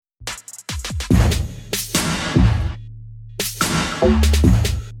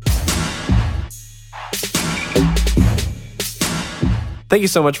Thank you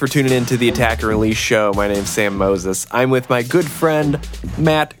so much for tuning in to the Attack and Release Show. My name's Sam Moses. I'm with my good friend,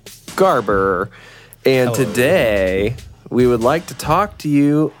 Matt Garber. And Hello. Today, we would like to talk to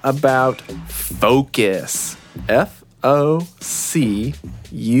you about focus. F-O-C-U-S.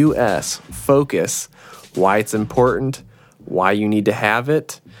 Focus. Why it's important, why you need to have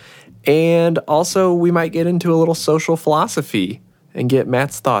it. And also, we might get into a little social philosophy and get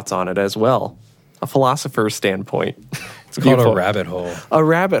Matt's thoughts on it as well. A philosopher's standpoint. It's called a rabbit hole. A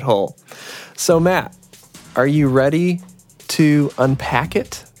rabbit hole. So, Matt, are you ready to unpack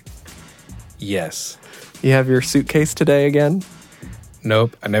it? Yes. You have your suitcase today again?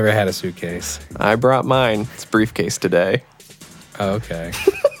 Nope, I never had a suitcase. I brought mine. It's a briefcase today. Oh, okay.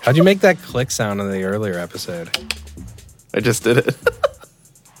 How'd you make that click sound in the earlier episode? I just did it.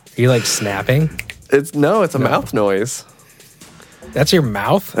 Are you like snapping? It's a mouth noise. That's your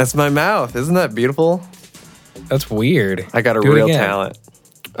mouth? That's my mouth. Isn't that beautiful? That's weird. I got a Do it real again. talent.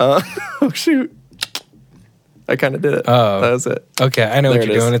 Oh, shoot. I kind of did it. Oh. That was it. Okay, I know There what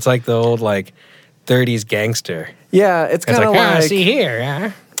it you're is. doing. It's like the old 30s gangster. Yeah, it's It's kind of like... see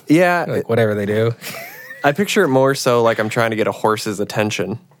here. Yeah, Like whatever they do. I picture it more so like I'm trying to get a horse's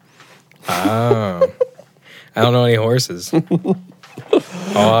attention. Oh. I don't know any horses. All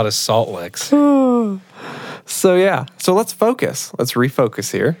out of salt licks. So let's focus. Let's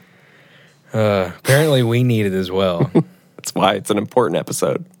refocus here. Apparently we need it as well. That's why it's an important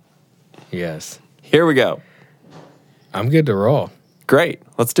episode. Yes. Here we go. I'm good to roll. Great.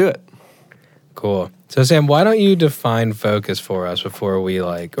 Let's do it. Cool. So, Sam, why don't you define focus for us before we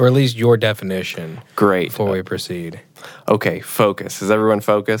or at least your definition. Great. Before we proceed. Okay, focus. Is everyone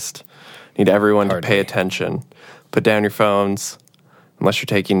focused? Need everyone to pay Hardly. attention. Put down your phones, unless you're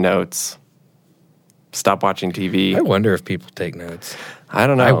taking notes. Stop watching TV. I wonder if people take notes. I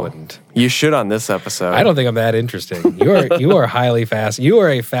don't know. I wouldn't. You should on this episode. I don't think I'm that interesting. You are highly fast. You are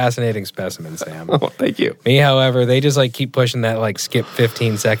a fascinating specimen, Sam. Oh, thank you. Me, however, they just keep pushing that skip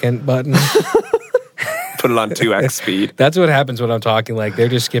 15-second button. Put it on 2x speed. That's what happens when I'm talking. They're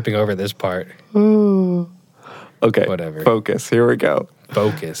just skipping over this part. Okay. Whatever. Focus. Here we go.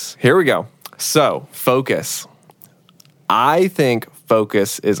 Focus. Here we go. So, focus. I think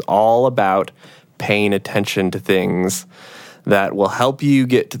focus is all about paying attention to things that will help you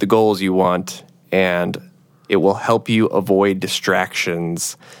get to the goals you want, and it will help you avoid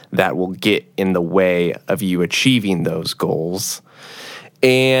distractions that will get in the way of you achieving those goals.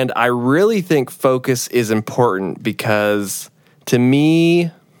 And I really think focus is important because, to me,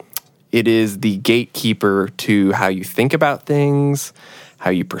 it is the gatekeeper to how you think about things,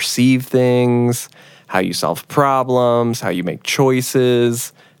 how you perceive things, how you solve problems, how you make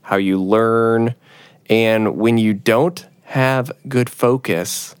choices, how you learn. And when you don't have good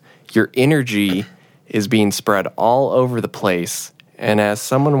focus, your energy is being spread all over the place. And as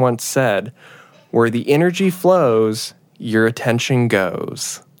someone once said, where the energy flows, your attention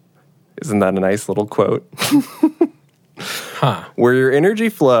goes. Isn't that a nice little quote? Huh. Where your energy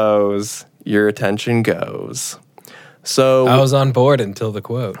flows, your attention goes. So, I was on board until the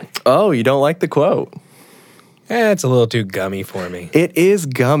quote. oh, you don't like the quote? It's a little too gummy for me. It is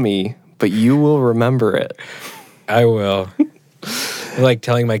gummy, but you will remember it. I will. I like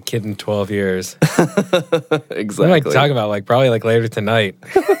telling my kid in 12 years. Exactly. I might talk about probably later tonight.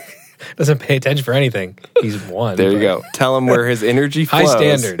 Doesn't pay attention for anything. He's one. There you go. Tell him where his energy High flows,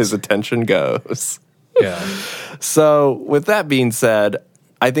 standards. his attention goes. Yeah. So, with that being said,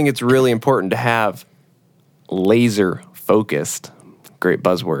 I think it's really important to have laser focused. Great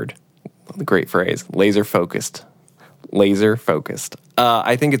buzzword. Great phrase. Laser focused. Laser focused.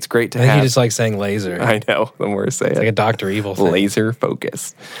 I think it's great to I think have. he just likes saying laser. I know. The more I say It's like a it. Dr. Evil thing. Laser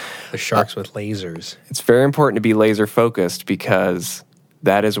focused. The sharks with lasers. It's very important to be laser focused because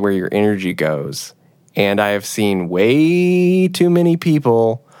that is where your energy goes. And I have seen way too many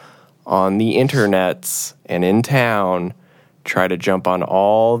people on the internets and in town try to jump on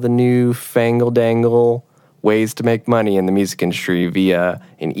all the new fangle-dangle ways to make money in the music industry via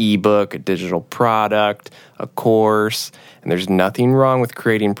an ebook, a digital product, a course. And there's nothing wrong with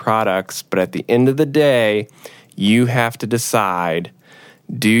creating products, but at the end of the day, you have to decide,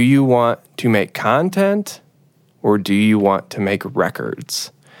 do you want to make content or do you want to make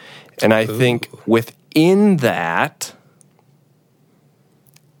records? And I think within that,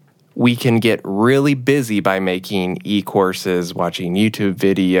 we can get really busy by making e-courses, watching YouTube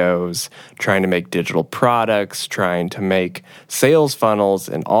videos, trying to make digital products, trying to make sales funnels,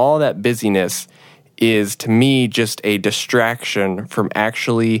 and all that busyness is, to me, just a distraction from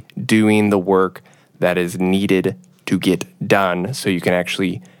actually doing the work that is needed to get done so you can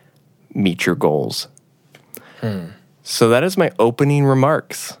actually meet your goals. So that is my opening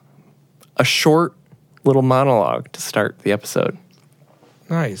remarks. A short little monologue to start the episode.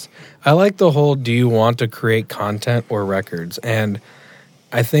 Nice. I like the whole, do you want to create content or records? And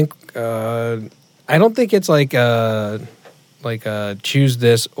I think, I don't think it's like choose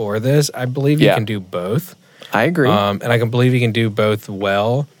this or this. I believe you can do both. I agree. And I can believe you can do both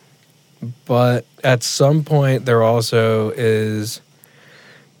well. But at some point, there also is...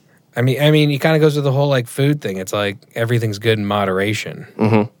 I mean, it kind of goes to the whole like food thing. It's like everything's good in moderation.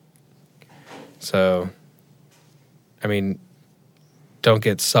 Mm-hmm. So, I mean, don't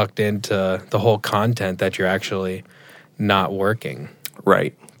get sucked into the whole content that you're actually not working.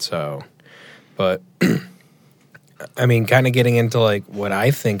 Right. So, but I mean, kind of getting into like what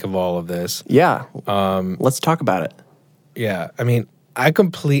I think of all of this. Yeah. Let's talk about it. Yeah. I mean, I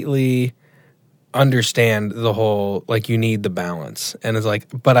completely understand the whole like you need the balance, and it's like,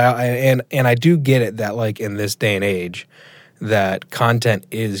 but I do get it that like in this day and age that content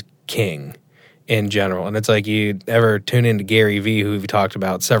is king in general. And it's like, you ever tune into Gary Vee, who we've talked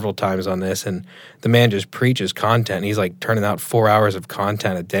about several times on this, and the man just preaches content, and he's like turning out 4 hours of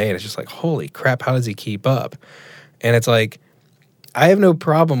content a day, and it's just like, holy crap, how does he keep up? And it's like, I have no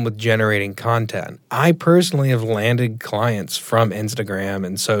problem with generating content. I personally have landed clients from Instagram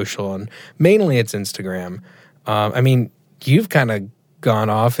and social, and mainly it's Instagram. I mean, you've kind of gone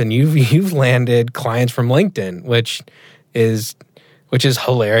off and you've landed clients from LinkedIn, which is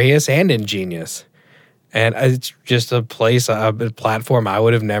hilarious and ingenious. And it's just a platform I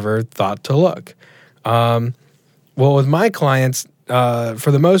would have never thought to look. Well, with my clients,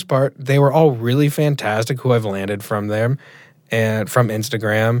 for the most part, they were all really fantastic who I've landed from them and from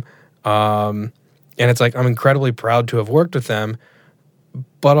Instagram. And it's like, I'm incredibly proud to have worked with them.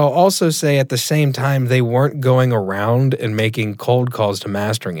 But I'll also say at the same time, they weren't going around and making cold calls to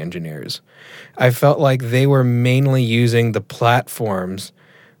mastering engineers. I felt like they were mainly using the platforms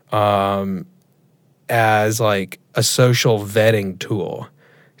as like a social vetting tool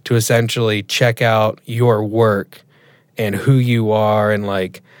to essentially check out your work and who you are, and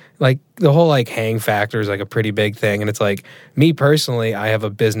like the whole like hang factor is like a pretty big thing. And it's like, me personally, I have a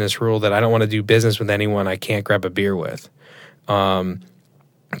business rule that I don't want to do business with anyone I can't grab a beer with.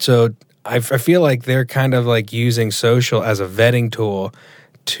 So I feel like they're kind of like using social as a vetting tool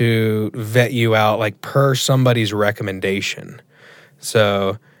to vet you out like per somebody's recommendation.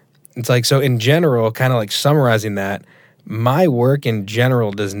 So it's like, so in general, kind of like summarizing that, my work in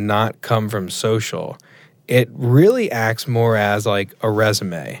general does not come from social. It really acts more as like a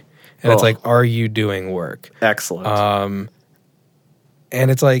resume. And it's like, are you doing work? Excellent.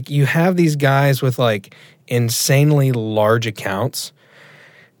 And it's like, you have these guys with like insanely large accounts,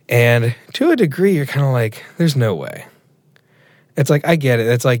 and to a degree, you're kind of like, there's no way. It's like, I get it.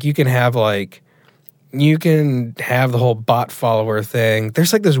 It's like, you can have the whole bot follower thing.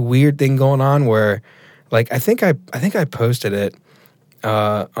 There's like this weird thing going on where, like, I think I posted it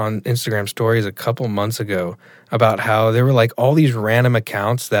on Instagram stories a couple months ago about how there were like all these random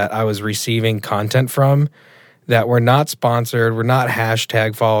accounts that I was receiving content from that were not sponsored, were not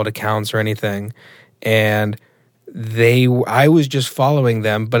hashtag followed accounts or anything. And I was just following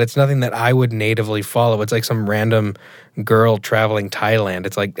them, but it's nothing that I would natively follow. It's like some random girl traveling Thailand.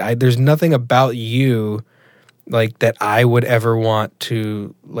 It's like, there's nothing about you like that I would ever want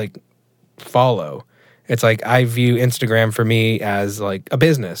to like follow. It's like, I view Instagram for me as like a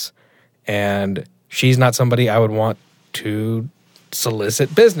business, and she's not somebody I would want to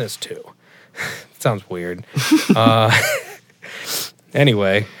solicit business to. Sounds weird.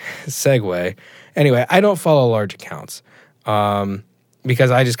 Anyway, segue. Anyway, I don't follow large accounts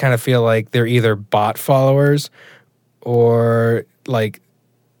because I just kind of feel like they're either bot followers or like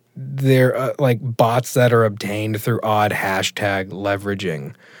they're like bots that are obtained through odd hashtag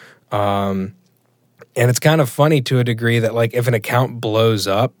leveraging. And it's kind of funny to a degree that like if an account blows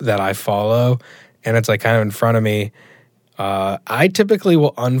up that I follow and it's like kind of in front of me, I typically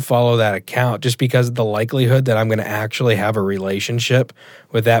will unfollow that account just because of the likelihood that I'm going to actually have a relationship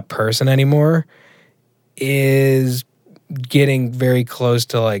with that person anymore is getting very close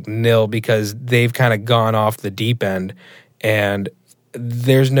to like nil, because they've kind of gone off the deep end and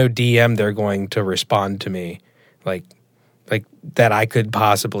there's no DM they're going to respond to me like that I could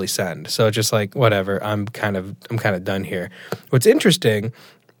possibly send. So it's just like, whatever, I'm kind of done here. What's interesting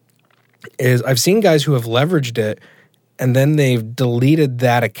is I've seen guys who have leveraged it and then they've deleted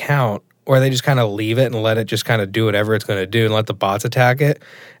that account, or they just kind of leave it and let it just kind of do whatever it's going to do and let the bots attack it.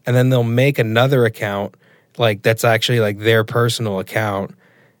 And then they'll make another account like that's actually like their personal account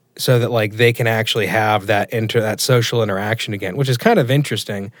so that like they can actually have that social interaction again, which is kind of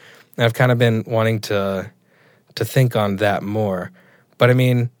interesting. And I've kind of been wanting to to think on that more. But I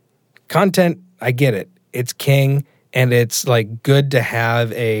mean, content, I get it. It's king, and it's like good to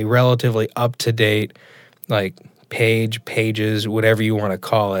have a relatively up-to-date like pages, whatever you want to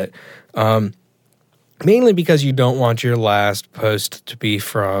call it. Mainly because you don't want your last post to be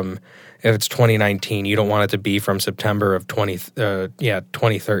from, if it's 2019, you don't want it to be from September of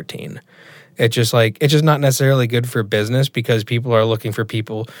 2013. It's just not necessarily good for business because people are looking for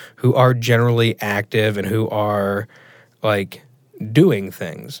people who are generally active and who are like doing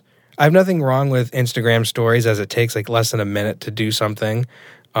things. I have nothing wrong with Instagram stories as it takes like less than a minute to do something.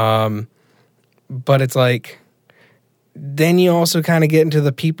 But it's like, then you also kind of get into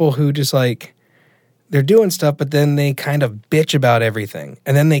the people who just like, they're doing stuff, but then they kind of bitch about everything,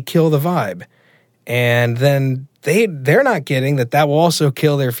 and then they kill the vibe. And then they're not getting that will also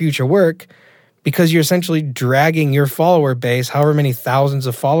kill their future work because you're essentially dragging your follower base, however many thousands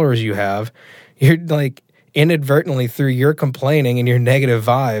of followers you have, you're like inadvertently through your complaining and your negative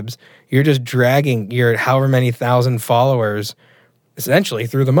vibes, you're just dragging your however many thousand followers essentially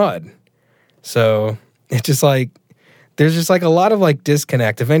through the mud. So it's just like, there's just like a lot of like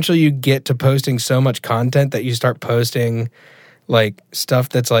disconnect. Eventually you get to posting so much content that you start posting like stuff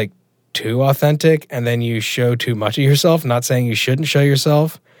that's like too authentic, and then you show too much of yourself. Not saying you shouldn't show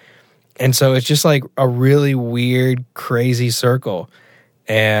yourself. And so it's just like a really weird, crazy circle.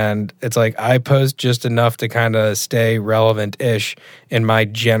 And it's like I post just enough to kind of stay relevant-ish in my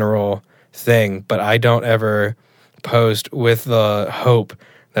general thing, but I don't ever post with the hope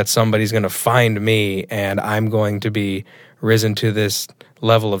that somebody's going to find me and I'm going to be risen to this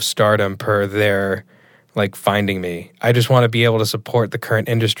level of stardom per their like finding me. I just want to be able to support the current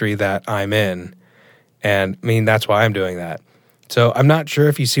industry that I'm in. And I mean, that's why I'm doing that. So I'm not sure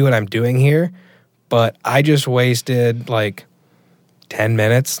if you see what I'm doing here, but I just wasted like 10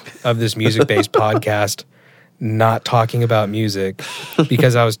 minutes of this music-based podcast not talking about music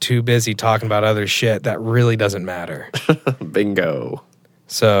because I was too busy talking about other shit that really doesn't matter. Bingo.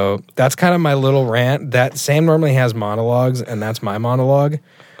 So that's kind of my little rant. That Sam normally has monologues, and that's my monologue.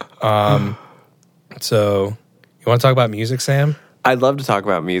 So you want to talk about music, Sam? I'd love to talk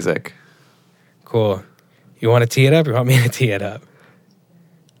about music. Cool. You want to tee it up, or you want me to tee it up?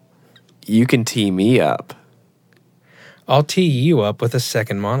 You can tee me up. I'll tee you up with a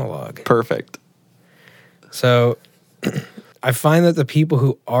second monologue. Perfect. So I find that the people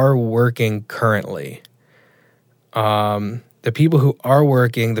who are working currently, the people who are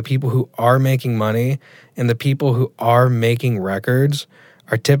working, the people who are making money, and the people who are making records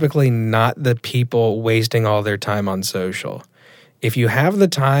are typically not the people wasting all their time on social. If you have the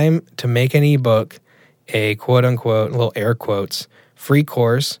time to make an ebook, a quote-unquote, little air quotes, free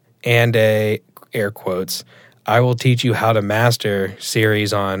course, and a air quotes, I will teach you how to master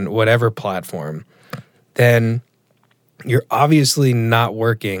series on whatever platform, then you're obviously not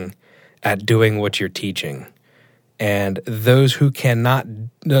working at doing what you're teaching. And those who can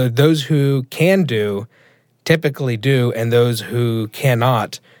do, typically do, and those who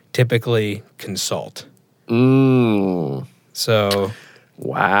cannot typically consult. So,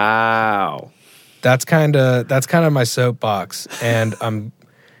 wow, that's kind of my soapbox, and I'm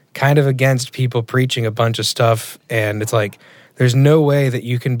kind of against people preaching a bunch of stuff. And it's like, there's no way that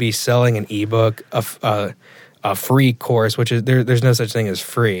you can be selling an ebook, a free course, which is there's no such thing as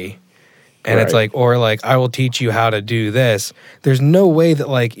free. And right. It's like, or like, I will teach you how to do this. There's no way that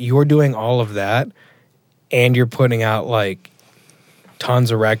like you're doing all of that and you're putting out like tons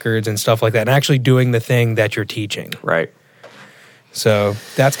of records and stuff like that and actually doing the thing that you're teaching. Right. So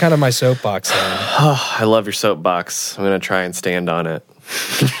that's kind of my soapbox. Oh, I love your soapbox. I'm going to try and stand on it.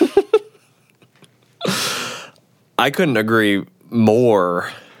 I couldn't agree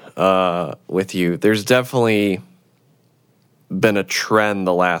more with you. There's definitely been a trend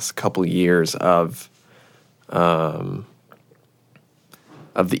the last couple of years of the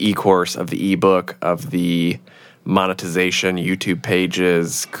e-course, of the ebook, of the monetization, YouTube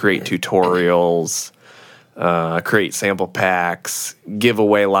pages, create tutorials, create sample packs, give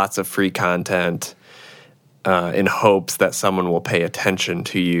away lots of free content in hopes that someone will pay attention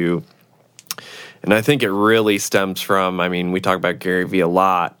to you. And I think it really stems from, I mean, we talk about Gary Vee a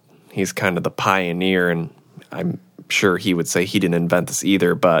lot. He's kind of the pioneer, and I'm sure he would say he didn't invent this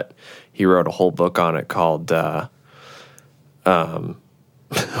either, but he wrote a whole book on it called, what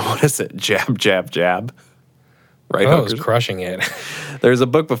is it? Jab, jab, jab. Right? Oh, he's crushing it. There's a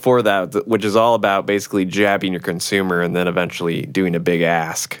book before that, which is all about basically jabbing your consumer and then eventually doing a big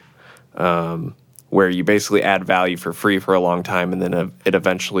ask, where you basically add value for free for a long time, and then it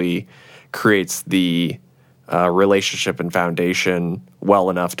eventually creates the relationship and foundation well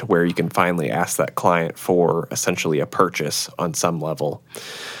enough to where you can finally ask that client for essentially a purchase on some level.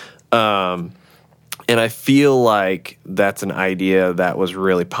 And I feel like that's an idea that was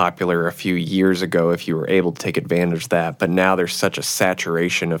really popular a few years ago if you were able to take advantage of that. But now there's such a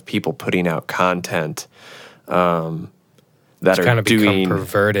saturation of people putting out content that It's are kind of doing become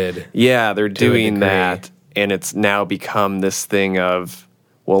perverted. Yeah, they're to a doing degree. that, and it's now become this thing of,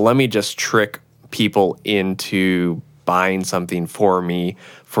 well, let me just trick people into buying something for me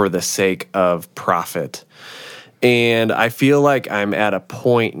for the sake of profit. And I feel like I'm at a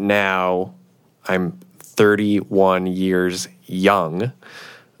point now, I'm 31 years young,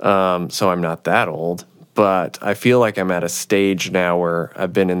 so I'm not that old, but I feel like I'm at a stage now where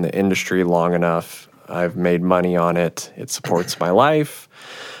I've been in the industry long enough, I've made money on it, it supports my life,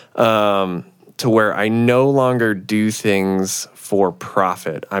 to where I no longer do things for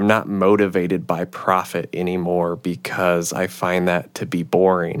profit. I'm not motivated by profit anymore because I find that to be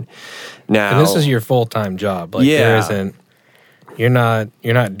boring. Now, And this is your full-time job. Like there isn't you're not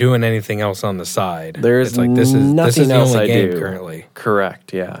doing anything else on the side. There's it's like this is nothing the else only I game do currently.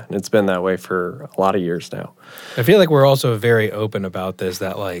 Correct, yeah. And it's been that way for a lot of years now. I feel like we're also very open about this,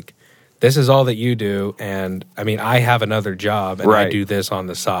 that like this is all that you do, and I mean I have another job and I Right. do this on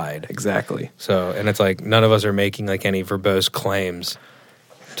the side. Exactly. So, and it's like none of us are making like any verbose claims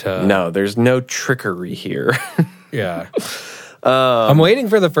to No, there's no trickery here. Yeah. I'm waiting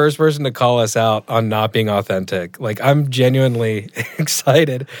for the first person to call us out on not being authentic. Like, I'm genuinely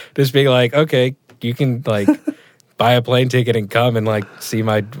excited. Just being like, okay, you can, like, buy a plane ticket and come and, like, see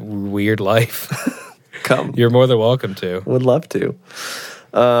my weird life. Come. You're more than welcome to. Would love to.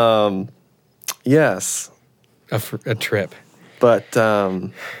 Yes. A trip. But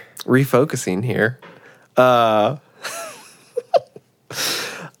refocusing here.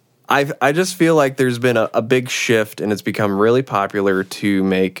 I just feel like there's been a big shift, and it's become really popular to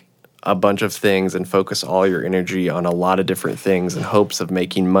make a bunch of things and focus all your energy on a lot of different things in hopes of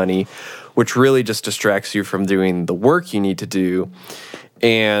making money, which really just distracts you from doing the work you need to do.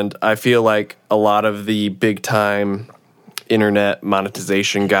 And I feel like a lot of the big-time internet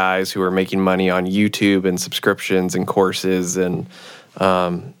monetization guys who are making money on YouTube and subscriptions and courses and,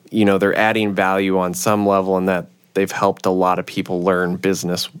 they're adding value on some level in that they've helped a lot of people learn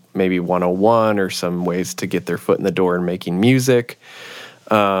business, maybe 101 or some ways to get their foot in the door in making music.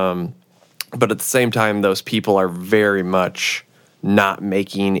 But at the same time, those people are very much not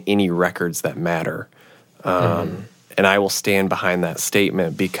making any records that matter. And I will stand behind that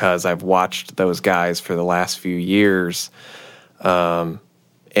statement because I've watched those guys for the last few years, and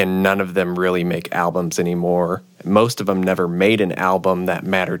none of them really make albums anymore. Most of them never made an album that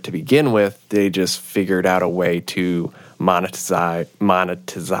mattered to begin with. They just figured out a way to monetize.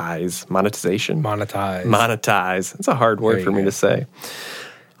 It's a hard word for me to say.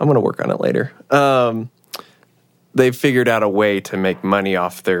 I'm going to work on it later. They've figured out a way to make money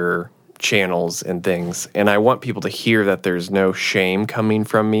off their channels and things. And I want people to hear that there's no shame coming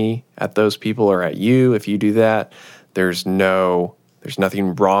from me at those people or at you if you do that. There's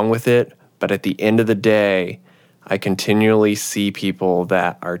nothing wrong with it. But at the end of the day, I continually see people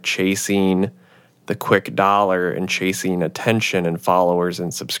that are chasing the quick dollar and chasing attention and followers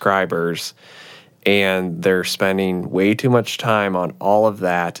and subscribers, and they're spending way too much time on all of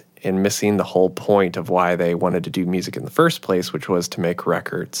that and missing the whole point of why they wanted to do music in the first place, which was to make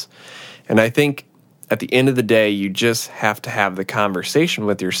records. And I think at the end of the day, you just have to have the conversation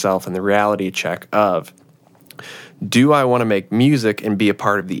with yourself and the reality check of, do I want to make music and be a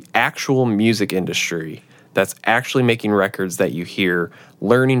part of the actual music industry that's actually making records that you hear,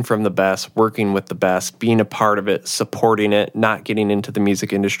 learning from the best, working with the best, being a part of it, supporting it, not getting into the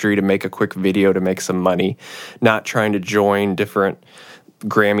music industry to make a quick video to make some money, not trying to join different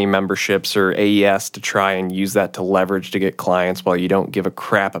Grammy memberships or AES to try and use that to leverage to get clients while you don't give a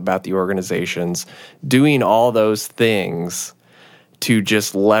crap about the organizations. Doing all those things to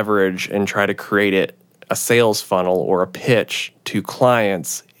just leverage and try to create a sales funnel or a pitch to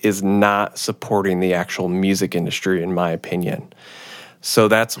clients is not supporting the actual music industry, in my opinion. So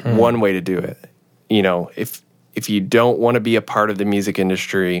that's one way to do it. If you don't want to be a part of the music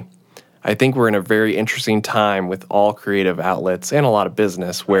industry, I think we're in a very interesting time with all creative outlets and a lot of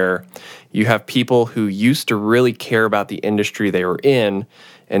business where you have people who used to really care about the industry they were in,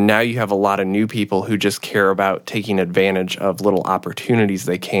 and now you have a lot of new people who just care about taking advantage of little opportunities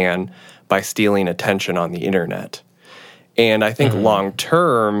they can by stealing attention on the internet. And I think long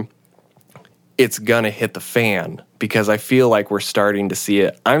term, it's going to hit the fan because I feel like we're starting to see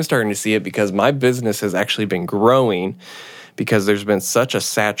it. I'm starting to see it because my business has actually been growing because there's been such a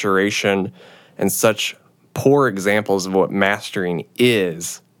saturation and such poor examples of what mastering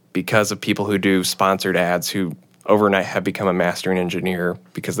is because of people who do sponsored ads who overnight have become a mastering engineer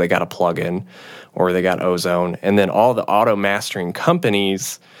because they got a plugin or they got Ozone. And then all the auto mastering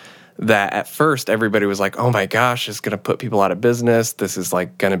companies that at first everybody was like, oh my gosh, it's going to put people out of business. This is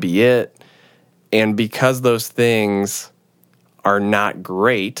like going to be it. And because those things are not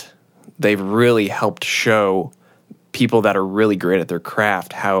great, they've really helped show people that are really great at their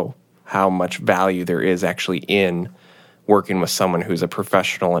craft how much value there is actually in working with someone who's a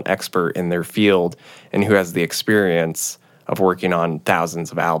professional and expert in their field and who has the experience of working on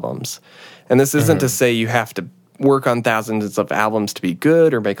thousands of albums. And this isn't to say you have to work on thousands of albums to be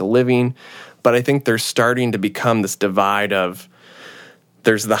good or make a living, but I think there's starting to become this divide of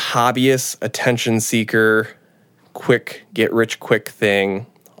there's the hobbyist, attention seeker, quick, get rich quick thing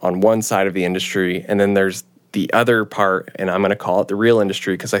on one side of the industry, and then there's the other part, and I'm going to call it the real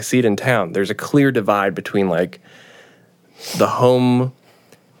industry because I see it in town. There's a clear divide between like the home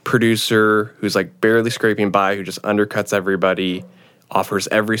producer who's like barely scraping by, who just undercuts everybody, offers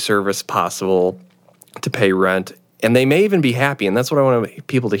every service possible to pay rent, and they may even be happy. And that's what I want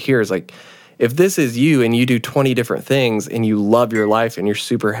people to hear is like, if this is you and you do 20 different things and you love your life and you're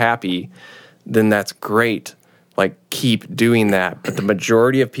super happy, then that's great. Like, keep doing that. But the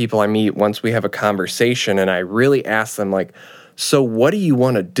majority of people I meet, once we have a conversation and I really ask them, like, so what do you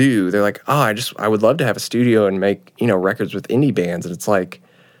want to do? They're like, oh, I would love to have a studio and make, records with indie bands. And it's like,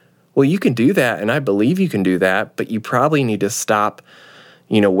 well, you can do that, and I believe you can do that, but you probably need to stop,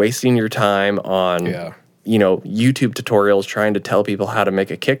 wasting your time on, YouTube tutorials trying to tell people how to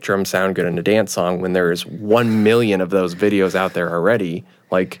make a kick drum sound good in a dance song when there is 1 million of those videos out there already.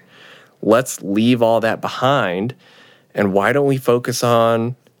 Like, let's leave all that behind, and why don't we focus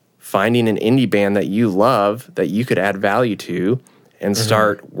on finding an indie band that you love, that you could add value to, and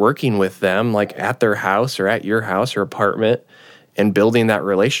start working with them, like at their house or at your house or apartment, and building that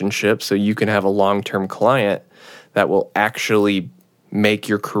relationship so you can have a long-term client that will actually make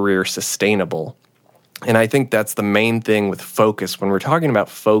your career sustainable. And I think that's the main thing with focus. When we're talking about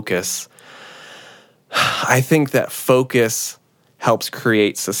focus, I think that focus helps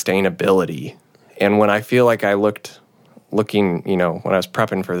create sustainability. And when I feel like I looking, when I was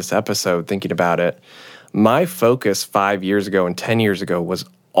prepping for this episode, thinking about it, my focus 5 years ago and 10 years ago was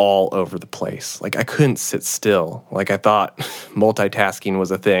all over the place. Like, I couldn't sit still. Like, I thought multitasking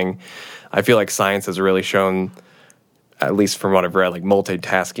was a thing. I feel like science has really shown, at least from what I've read, like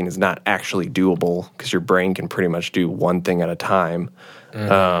multitasking is not actually doable because your brain can pretty much do one thing at a time.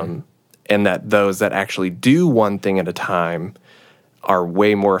 And that those that actually do one thing at a time are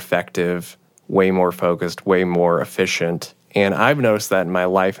way more effective, way more focused, way more efficient. And I've noticed that in my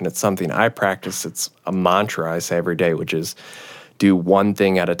life, and it's something I practice. It's a mantra I say every day, which is do one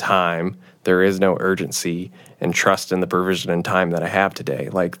thing at a time. There is no urgency, and trust in the provision and time that I have today.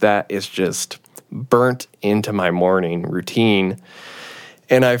 Like, that is just burnt into my morning routine.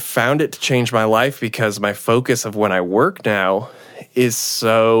 And I've found it to change my life because my focus of when I work now is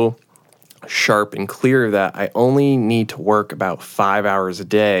so sharp and clear that I only need to work about 5 hours a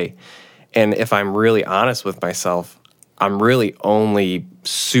day. And if I'm really honest with myself, I'm really only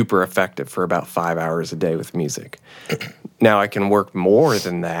super effective for about 5 hours a day with music. Now, I can work more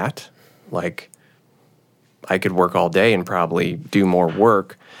than that. Like, I could work all day and probably do more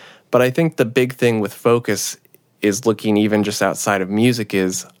work. But I think the big thing with focus is looking even just outside of music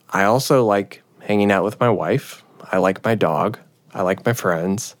is I also like hanging out with my wife. I like my dog. I like my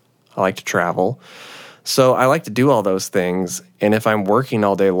friends. I like to travel. So I like to do all those things. And if I'm working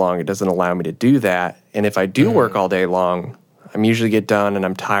all day long, it doesn't allow me to do that. And if I do work all day long, I'm usually get done and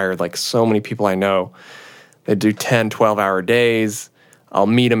I'm tired. Like so many people I know, they do 10, 12-hour days. I'll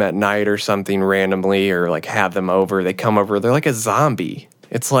meet them at night or something randomly or like have them over. They come over. They're like a zombie.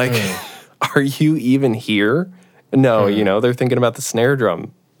 It's like, are you even here? No, they're thinking about the snare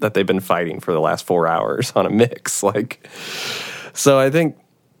drum that they've been fighting for the last 4 hours on a mix. Like, so I think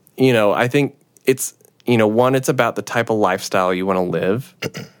it's, one, it's about the type of lifestyle you want to live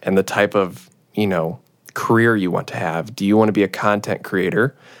and the type of, career you want to have. Do you want to be a content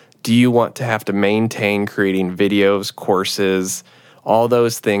creator? Do you want to have to maintain creating videos, courses, all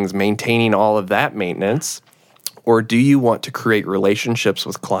those things, maintaining all of that maintenance? Or do you want to create relationships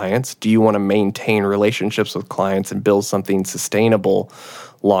with clients? Do you want to maintain relationships with clients and build something sustainable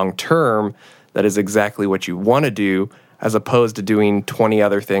long-term that is exactly what you want to do, as opposed to doing 20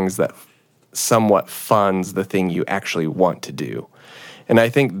 other things that somewhat funds the thing you actually want to do? And I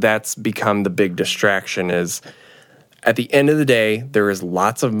think that's become the big distraction is at the end of the day, there is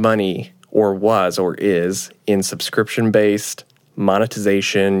lots of money or was or is in subscription-based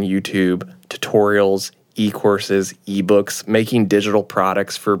monetization, YouTube, tutorials, e-courses, e-books, making digital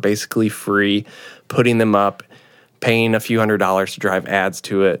products for basically free, putting them up, paying a few $100s to drive ads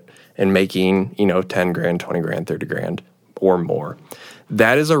to it, and making, 10 grand, 20 grand, 30 grand or more.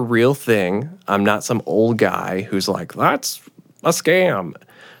 That is a real thing. I'm not some old guy who's like, that's a scam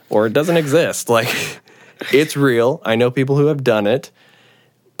or it doesn't exist. Like, it's real. I know people who have done it.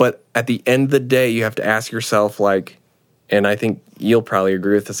 But at the end of the day, you have to ask yourself, like, and I think you'll probably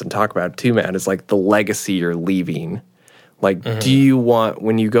agree with this and talk about it too, Matt, is like the legacy you're leaving. Like, do you want,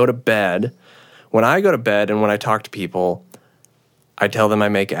 when you go to bed, when I go to bed and when I talk to people, I tell them I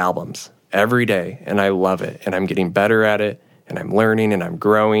make albums every day and I love it and I'm getting better at it and I'm learning and I'm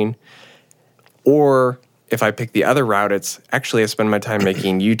growing. Or if I pick the other route, it's actually I spend my time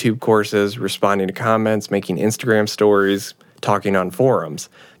making YouTube courses, responding to comments, making Instagram stories, talking on forums.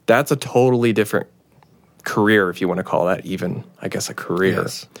 That's a totally different career, if you want to call that even, I guess, a career.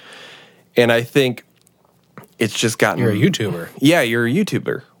 Yes. And I think it's just gotten... You're a YouTuber. Yeah, you're a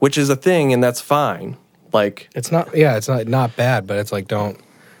YouTuber, which is a thing, and that's fine. Like... It's not bad, but it's like, don't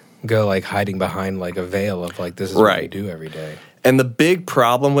go like hiding behind like a veil of like, this is what you do every day. And the big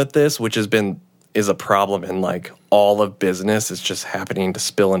problem with this, which is a problem in like all of business, is just happening to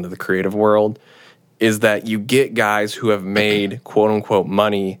spill into the creative world, is that you get guys who have made quote-unquote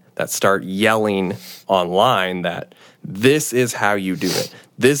money that start yelling online that this is how you do it.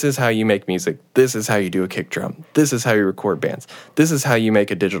 This is how you make music. This is how you do a kick drum. This is how you record bands. This is how you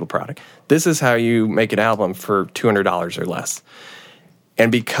make a digital product. This is how you make an album for $200 or less.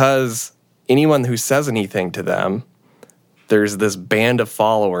 And because anyone who says anything to them, there's this band of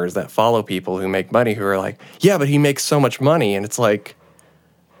followers that follow people who make money who are like, yeah, but he makes so much money. And it's like,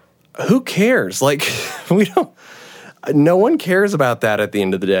 who cares? Like, no one cares about that at the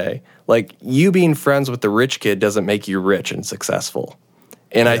end of the day. Like, you being friends with the rich kid doesn't make you rich and successful.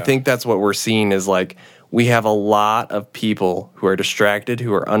 And I think that's what we're seeing is like, we have a lot of people who are distracted,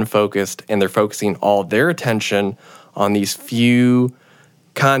 who are unfocused, and they're focusing all their attention on these few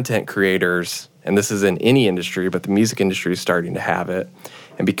content creators. And this is in any industry, but the music industry is starting to have it.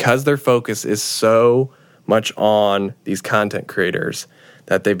 And because their focus is so much on these content creators,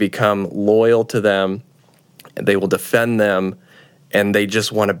 that they become loyal to them, and they will defend them, and they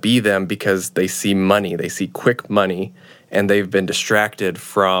just want to be them because they see money, they see quick money, and they've been distracted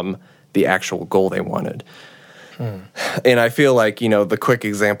from the actual goal they wanted. And I feel like, the quick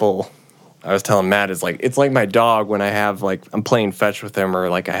example I was telling Matt is like, it's like my dog when I have like, I'm playing fetch with him, or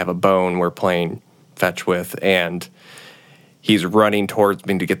like I have a bone we're playing fetch with, and he's running towards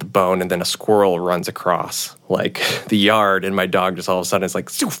me to get the bone, and then a squirrel runs across like the yard, and my dog just all of a sudden is like,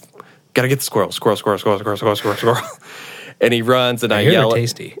 gotta get the squirrel. And he runs, and I yell.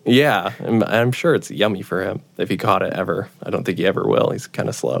 Tasty. Yeah, I'm sure it's yummy for him if he caught it ever. I don't think he ever will. He's kind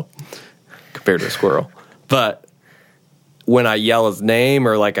of slow compared to a squirrel. But when I yell his name,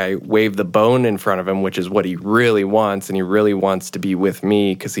 or like I wave the bone in front of him, which is what he really wants, and he really wants to be with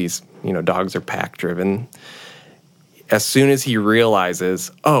me because he's, dogs are pack driven. As soon as he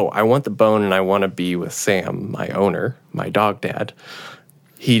realizes, oh, I want the bone and I want to be with Sam, my owner, my dog dad,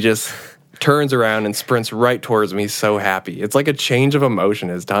 he just turns around and sprints right towards me, so happy. It's like a change of emotion.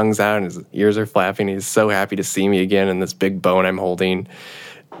 His tongue's out and his ears are flapping. He's so happy to see me again in this big bone I'm holding.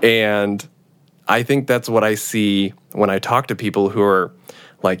 And I think that's what I see when I talk to people who are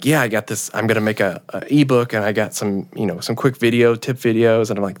like, yeah, I got this, I'm going to make a ebook, and I got some, some quick tip videos.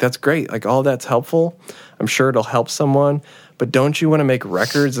 And I'm like, that's great. Like, all that's helpful. I'm sure it'll help someone. But don't you want to make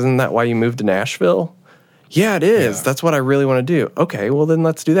records? Isn't that why you moved to Nashville? Yeah, it is. Yeah. That's what I really want to do. Okay, well, then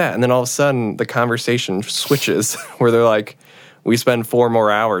let's do that. And then all of a sudden, the conversation switches where they're like, we spend 4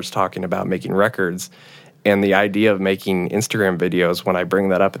 more hours talking about making records. And the idea of making Instagram videos, when I bring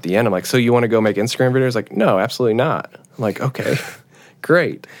that up at the end, I'm like, so you want to go make Instagram videos? Like, no, absolutely not. I'm like, okay,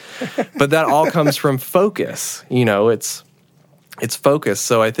 great. But that all comes from focus. It's focus.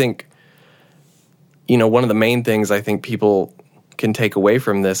 So I think, one of the main things I think people can take away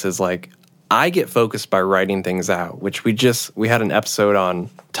from this is like, I get focused by writing things out, which we had an episode on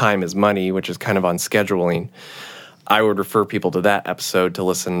time is money, which is kind of on scheduling. I would refer people to that episode to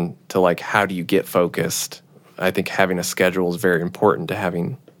listen to like, how do you get focused? I think having a schedule is very important to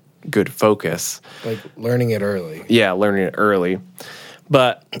having good focus. Like learning it early. Yeah, learning it early.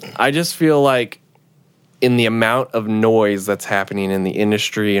 But I just feel like in the amount of noise that's happening in the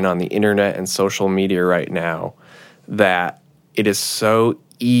industry and on the internet and social media right now, that it is so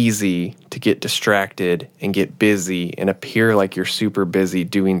easy to get distracted and get busy and appear like you're super busy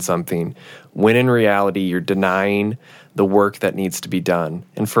doing something, when in reality you're denying the work that needs to be done.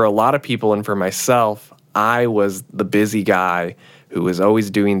 And for a lot of people, and for myself, I was the busy guy who was always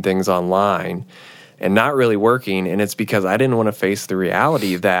doing things online. and not really working. And it's because I didn't want to face the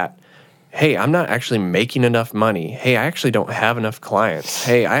reality that, hey, I'm not actually making enough money. Hey, I actually don't have enough clients.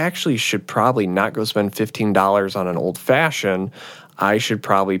 Hey, I actually should probably not go spend $15 on an old fashioned. I should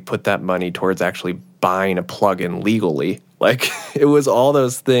probably put that money towards actually buying a plug-in legally. Like, it was all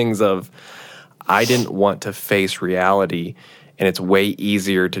those things of, I didn't want to face reality, and it's way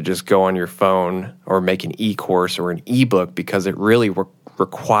easier to just go on your phone or make an e-course or an ebook because it really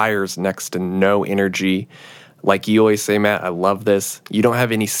requires next to no energy. Like you always say, Matt, I love this. You don't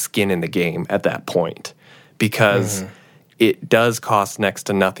have any skin in the game at that point because it does cost next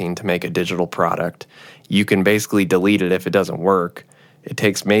to nothing to make a digital product. You can basically delete it if it doesn't work. It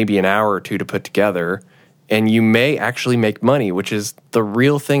takes maybe an hour or two to put together, and you may actually make money, which is the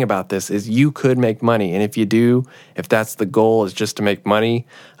real thing about this, is you could make money. And if you do, if that's the goal is just to make money,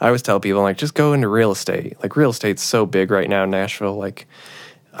 I always tell people, like, just go into real estate. Like, real estate's so big right now in Nashville. Like,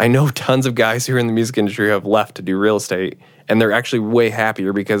 I know tons of guys who are in the music industry who have left to do real estate, and they're actually way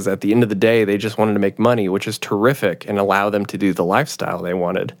happier because at the end of the day, they just wanted to make money, which is terrific, and allow them to do the lifestyle they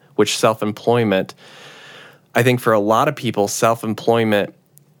wanted, which self-employment, I think for a lot of people, self-employment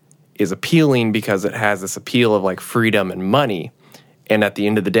is appealing because it has this appeal of like freedom and money. And at the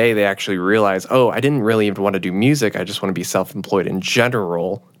end of the day, they actually realize, oh, I didn't really even want to do music. I just want to be self-employed in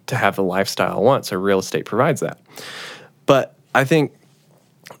general to have the lifestyle I want. So real estate provides that. But I think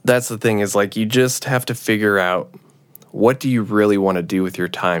that's the thing is like you just have to figure out, what do you really want to do with your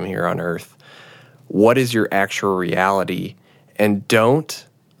time here on earth? What is your actual reality? And don't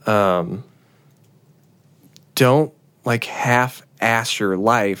like half-ass your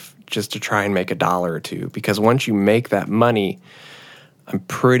life just to try and make $1 or $2. Because once you make that money, I'm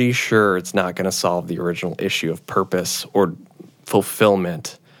pretty sure it's not going to solve the original issue of purpose or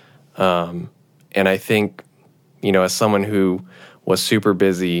fulfillment. And I think, you know, as someone who was super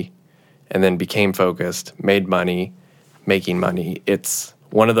busy and then became focused, made money, making money, it's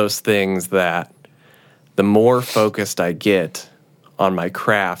one of those things that the more focused I get on my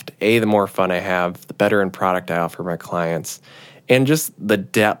craft, the more fun I have, the better end product I offer my clients, and just the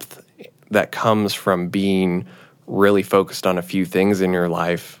depth that comes from being really focused on a few things in your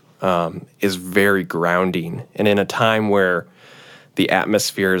life is very grounding. And in a time where the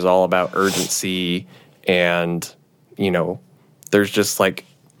atmosphere is all about urgency and, you know, there's just like,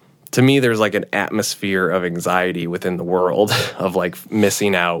 to me, there's like an atmosphere of anxiety within the world of like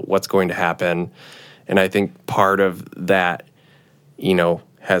missing out, what's going to happen. And I think part of that, you know,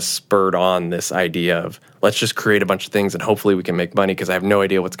 has spurred on this idea of let's just create a bunch of things and hopefully we can make money because I have no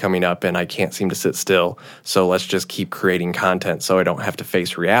idea what's coming up and I can't seem to sit still. So let's just keep creating content so I don't have to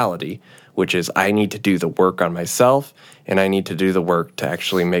face reality, which is I need to do the work on myself and I need to do the work to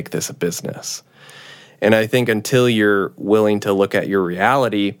actually make this a business. And I think until you're willing to look at your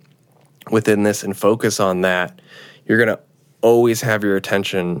reality within this and focus on that, you're going to always have your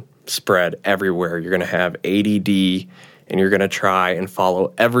attention spread everywhere. You're going to have ADD and you're going to try and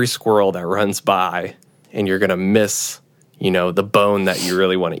follow every squirrel that runs by, and you're going to miss, you know, the bone that you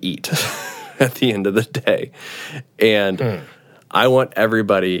really want to eat at the end of the day. And I want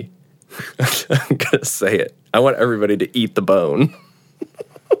everybody, I'm going to say it, I want everybody to eat the bone.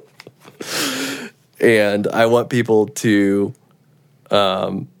 And I want people to,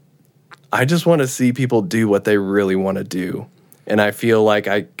 I just want to see people do what they really want to do. And I feel like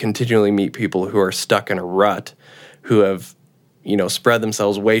I continually meet people who are stuck in a rut, who have, you know, spread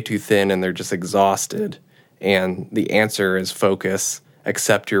themselves way too thin and they're just exhausted. And the answer is focus,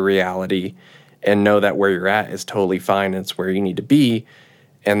 accept your reality, and know that where you're at is totally fine and it's where you need to be,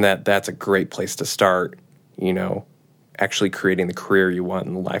 and that that's a great place to start, you know, actually creating the career you want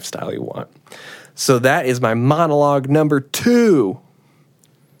and the lifestyle you want. So that is my monologue number 2.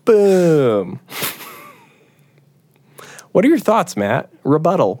 Boom. What are your thoughts, Matt?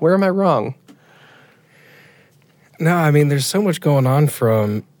 Rebuttal. Where am I wrong? No, I mean, there's so much going on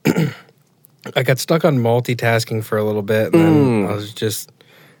from... I got stuck on multitasking for a little bit, and then I was just...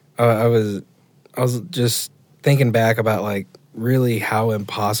 I was just thinking back about, like, really how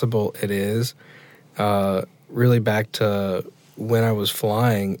impossible it is. Really back to when I was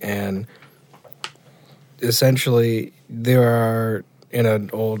flying, and essentially there are, in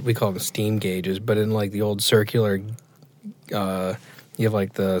an old... We call them steam gauges, but in, like, the old circular... you have,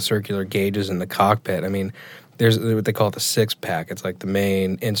 like, the circular gauges in the cockpit. I mean... There's what they call it the 6-pack. It's like the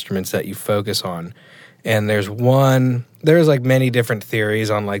main instruments that you focus on. And there's like many different theories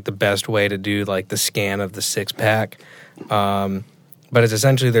on like the best way to do like the scan of the 6-pack. But it's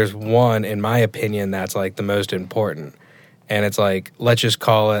essentially there's one, in my opinion, that's like the most important. And it's like, let's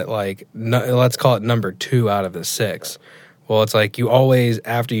call it number 2 out of the 6. Well, it's like you always,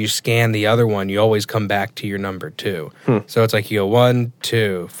 after you scan the other one, you always come back to your number 2. So it's like you go 1,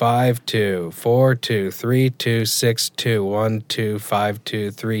 2, 5, 2, 4, 2, 3, 2, 6, 2, 1, 2, 5,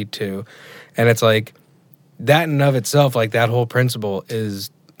 2, 3, 2. And it's like that in and of itself, like that whole principle is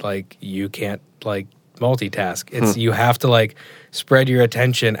like you can't like multitask. It's you have to like spread your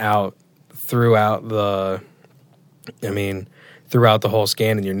attention out throughout the whole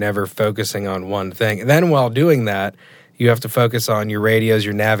scan, and you're never focusing on one thing. And then while doing that, you have to focus on your radios,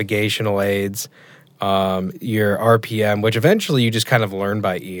 your navigational aids, your RPM, which eventually you just kind of learn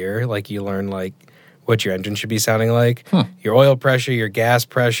by ear. Like you learn like what your engine should be sounding like, your oil pressure, your gas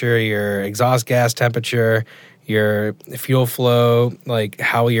pressure, your exhaust gas temperature, your fuel flow, like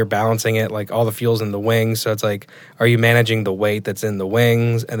how you're balancing it, like all the fuel's in the wings. So it's like, are you managing the weight that's in the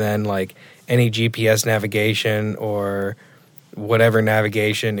wings? And then like any GPS navigation or whatever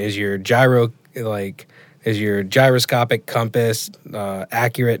navigation, is your gyroscopic compass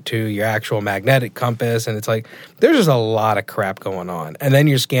accurate to your actual magnetic compass? And it's like there's just a lot of crap going on. And then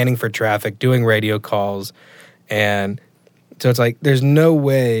you're scanning for traffic, doing radio calls, and so it's like there's no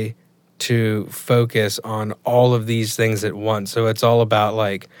way to focus on all of these things at once. So it's all about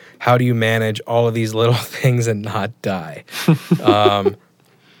like how do you manage all of these little things and not die. And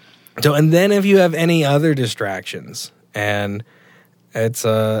then if you have any other distractions, and it's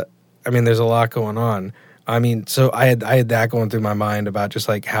there's a lot going on. So I had that going through my mind about just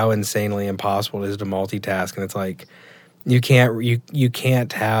like how insanely impossible it is to multitask. And it's like you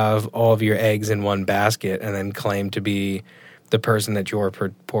can't have all of your eggs in one basket and then claim to be the person that you're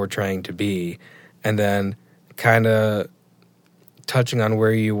portraying to be. And then kind of touching on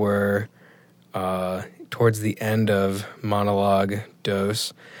where you were towards the end of monologue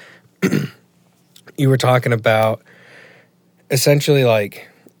dose, you were talking about essentially like,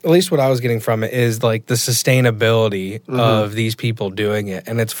 at least what I was getting from it is like the sustainability of these people doing it.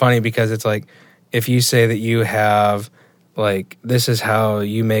 And it's funny because it's like, if you say that you have like, this is how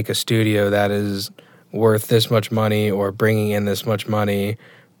you make a studio that is worth this much money or bringing in this much money,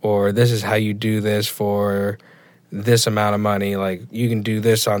 or this is how you do this for this amount of money, like you can do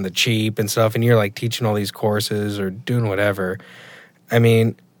this on the cheap and stuff, and you're like teaching all these courses or doing whatever. I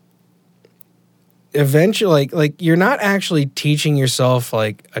mean, eventually like you're not actually teaching yourself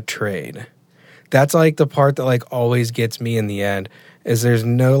like a trade. That's like the part that like always gets me in the end, is there's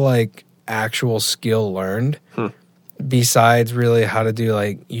no like actual skill learned besides really how to do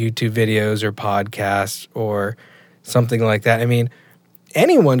like YouTube videos or podcasts or something like that. I mean,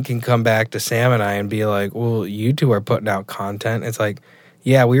 anyone can come back to Sam and I and be like, well, you two are putting out content. It's like,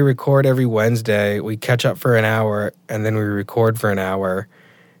 yeah, we record every Wednesday, we catch up for an hour, and then we record for an hour.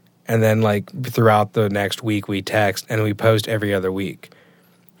 And then, like, throughout the next week, we text, and we post every other week.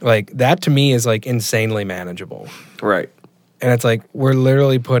 Like, that to me is, like, insanely manageable. Right. And it's like, we're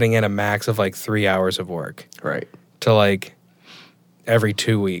literally putting in a max of, like, 3 hours of work. Right. To, like, every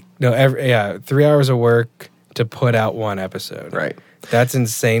 2 weeks. No, 3 hours of work to put out one episode. Right. That's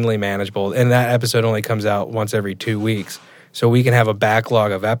insanely manageable. And that episode only comes out once every 2 weeks. So we can have a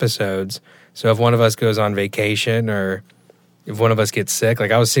backlog of episodes. So if one of us goes on vacation or if one of us gets sick,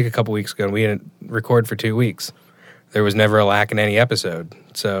 like I was sick a couple weeks ago and we didn't record for 2 weeks. There was never a lack in any episode.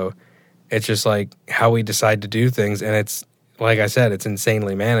 So it's just like how we decide to do things. And it's, like I said, it's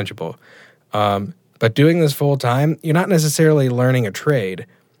insanely manageable. But doing this full time, you're not necessarily learning a trade.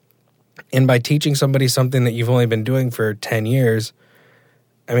 And by teaching somebody something that you've only been doing for 10 years,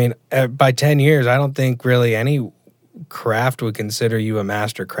 I mean, by 10 years, I don't think really any craft would consider you a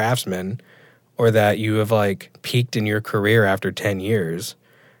master craftsman, or that you have like peaked in your career after 10 years.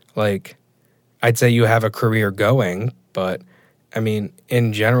 Like, I'd say you have a career going, but I mean,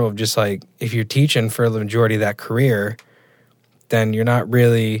 in general, just like if you're teaching for the majority of that career, then you're not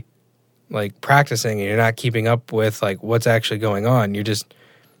really like practicing and you're not keeping up with like what's actually going on. You're just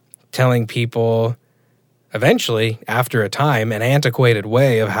telling people eventually, after a time, an antiquated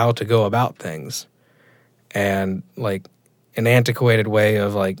way of how to go about things. And like an antiquated way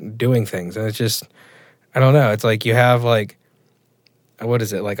of like doing things. And it's just, I don't know. It's like you have like, what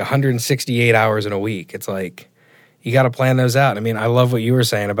is it? Like 168 hours in a week. It's like, you got to plan those out. I mean, I love what you were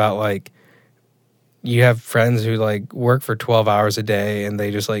saying about like, you have friends who like work for 12 hours a day and they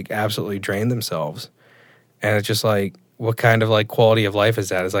just like absolutely drain themselves. And it's just like, what kind of like quality of life is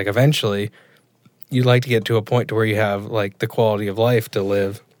that? It's like eventually you'd like to get to a point to where you have like the quality of life to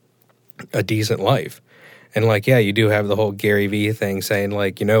live a decent life. And like, yeah, you do have the whole Gary Vee thing saying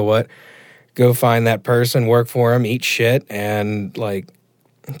like, you know what, go find that person, work for them, eat shit, and like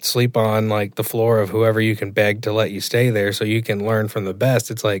sleep on like the floor of whoever you can beg to let you stay there so you can learn from the best.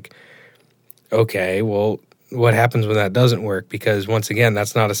 It's like, okay, well, what happens when that doesn't work? Because once again,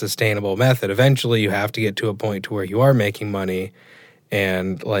 that's not a sustainable method. Eventually, you have to get to a point to where you are making money,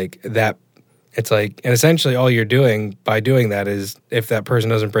 and like that, it's like, and essentially all you're doing by doing that is, if that person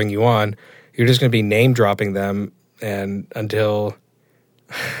doesn't bring you on, you're just going to be name dropping them, and until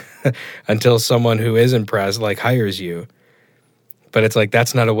until someone who is impressed like hires you. But it's like,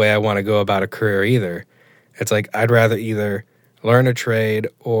 that's not a way I want to go about a career either. It's like, I'd rather either learn a trade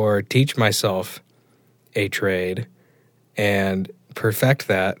or teach myself a trade and perfect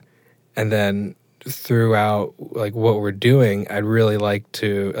that, and then throughout like what we're doing, I'd really like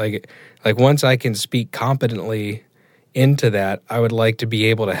to like once I can speak competently into that, I would like to be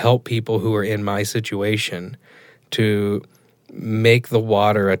able to help people who are in my situation to make the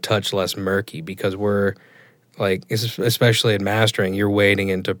water a touch less murky, because we're like, especially in mastering, you're wading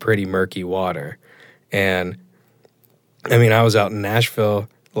into pretty murky water. And I mean, I was out in Nashville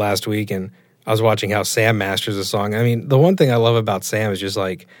last week and I was watching how Sam masters a song. I mean, the one thing I love about Sam is just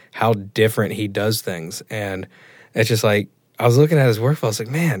like how different he does things. And it's just like, I was looking at his workflow, I was like,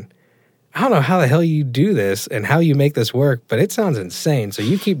 man, I don't know how the hell you do this and how you make this work, but it sounds insane. So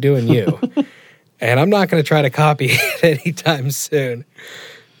you keep doing you. And I'm not going to try to copy it anytime soon.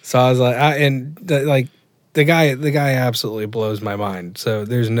 So I was like, the guy absolutely blows my mind. So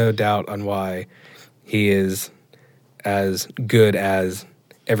there's no doubt on why he is as good as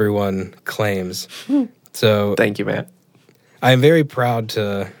everyone claims. So thank you, man. I am very proud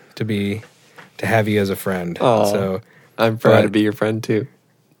to have you as a friend. Oh, so I'm proud to be your friend too.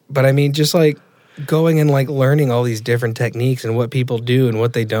 But I mean, just like going and like learning all these different techniques and what people do and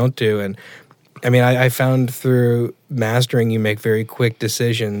what they don't do. And I mean, I found through mastering, you make very quick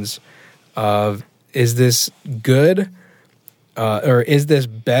decisions of, is this good or is this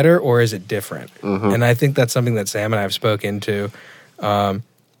better or is it different? Mm-hmm. And I think that's something that Sam and I have spoken to.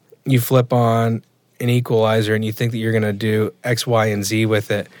 You flip on an equalizer and you think that you're going to do X, Y, and Z with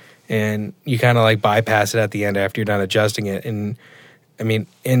it, and you kind of like bypass it at the end after you're done adjusting it. And I mean,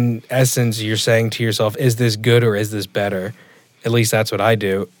 in essence, you're saying to yourself, is this good or is this better? At least that's what I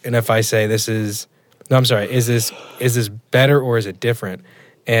do. And if I say is this better or is it different?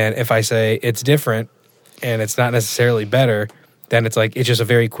 And if I say it's different and it's not necessarily better, then it's like, it's just a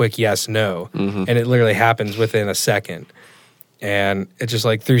very quick yes, no. Mm-hmm. And it literally happens within a second. And it's just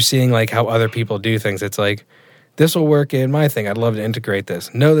like, through seeing like how other people do things, it's like, this will work in my thing. I'd love to integrate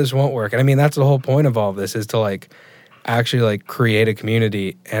this. No, this won't work. And I mean, that's the whole point of all of this, is to like actually like create a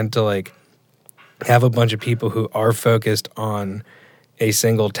community and to like have a bunch of people who are focused on a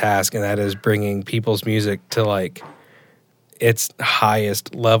single task, and that is bringing people's music to like its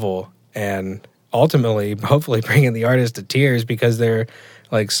highest level, and ultimately hopefully bringing the artist to tears because they're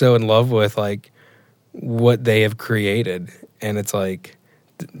like so in love with like what they have created. And it's like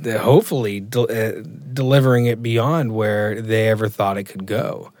hopefully delivering it beyond where they ever thought it could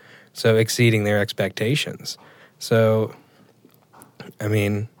go, so exceeding their expectations. So I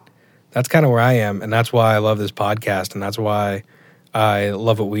mean, that's kind of where I am, and that's why I love this podcast, and that's why I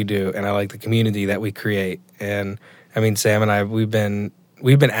love what we do, and I like the community that we create. And I mean, Sam and I, we've been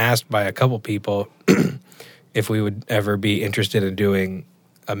asked by a couple people if we would ever be interested in doing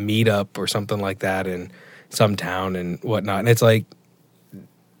a meetup or something like that in some town and whatnot. And it's like,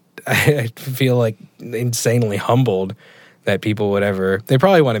 I feel like insanely humbled that people would ever. They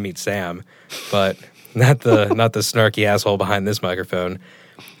probably want to meet Sam, but not the snarky asshole behind this microphone.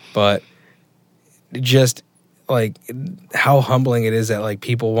 But just like how humbling it is that like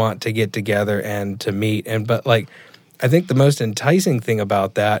people want to get together and to meet. And but like, I think the most enticing thing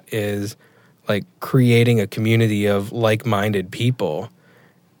about that is like creating a community of like-minded people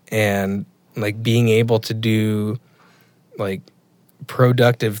and like being able to do like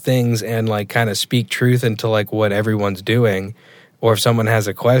productive things and like kind of speak truth into like what everyone's doing. Or if someone has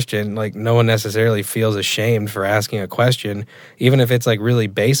a question, like no one necessarily feels ashamed for asking a question, even if it's like really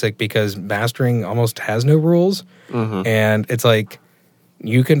basic, because mastering almost has no rules. Mm-hmm. And it's like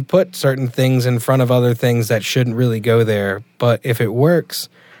you can put certain things in front of other things that shouldn't really go there. But if it works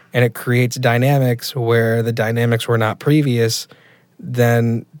and it creates dynamics where the dynamics were not previous,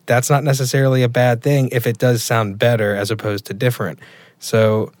 then that's not necessarily a bad thing if it does sound better as opposed to different.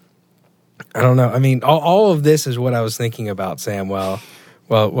 So I don't know. I mean, all of this is what I was thinking about, Sam, while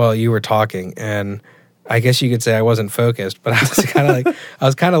you were talking. And I guess you could say I wasn't focused, but I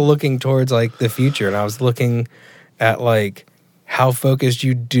was kind of looking towards like the future, and I was looking at like how focused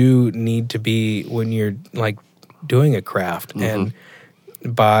you do need to be when you're like doing a craft. Mm-hmm.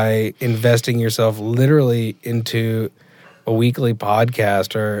 And by investing yourself literally into a weekly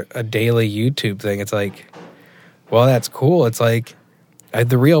podcast or a daily YouTube thing, it's like, well, that's cool. It's like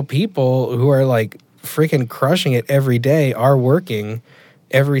the real people who are like freaking crushing it every day are working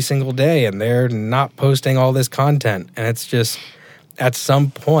every single day, and they're not posting all this content. And it's just, at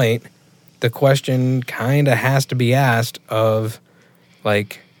some point, the question kind of has to be asked of,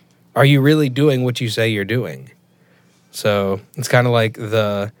 like, are you really doing what you say you're doing? So it's kind of like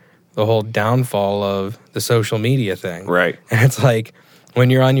the whole downfall of the social media thing. Right. And it's like, when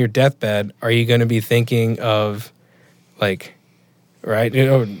you're on your deathbed, are you going to be thinking of, like, right?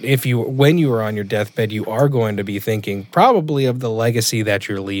 When you are on your deathbed, you are going to be thinking probably of the legacy that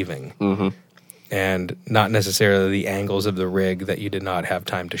you're leaving, and not necessarily the angles of the rig that you did not have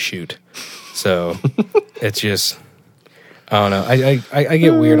time to shoot. So it's just, I don't know. I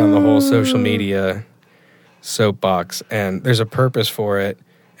get weird on the whole social media soapbox, and there's a purpose for it,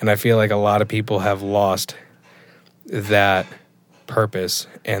 and I feel like a lot of people have lost that purpose,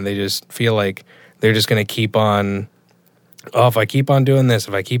 and they just feel like they're just going to keep on, oh, if I keep on doing this,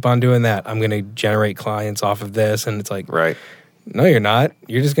 if I keep on doing that, I'm going to generate clients off of this. And it's like, Right. No, you're not.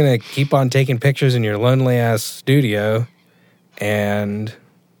 You're just going to keep on taking pictures in your lonely ass studio, and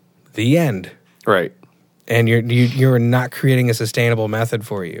the end. Right. And you're not creating a sustainable method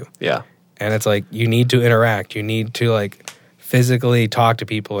for you. Yeah. And it's like, you need to interact. You need to, like, physically talk to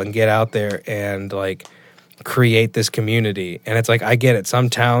people and get out there and, like, create this community. And it's like, I get it. Some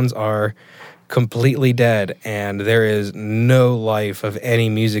towns are completely dead and there is no life of any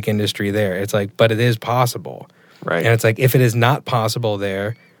music industry there. It's like, but it is possible. Right. And it's like, if it is not possible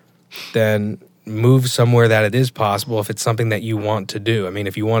there, then move somewhere that it is possible if it's something that you want to do. I mean,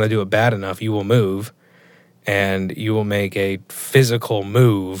 if you want to do it bad enough, you will move, and you will make a physical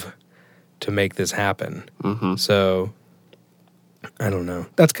move to make this happen. Mm-hmm. So, I don't know.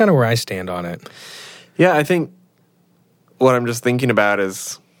 That's kind of where I stand on it. Yeah, I think what I'm just thinking about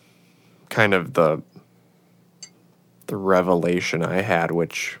is kind of the revelation I had,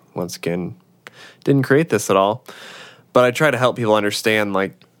 which, once again, didn't create this at all. But I try to help people understand,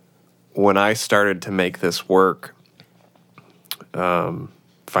 like, when I started to make this work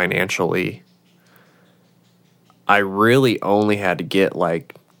financially, I really only had to get,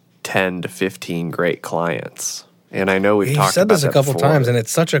 like, 10 to 15 great clients. And I know we've talked about that this a couple times, and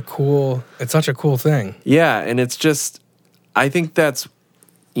it's such a cool thing. Yeah, and it's just, I think that's,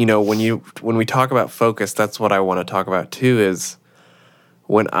 you know, when we talk about focus, that's what I want to talk about too, is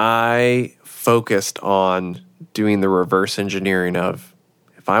when I focused on doing the reverse engineering of,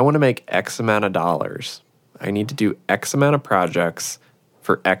 if I want to make X amount of dollars, I need to do X amount of projects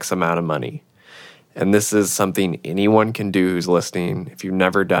for X amount of money. And this is something anyone can do who's listening. If you've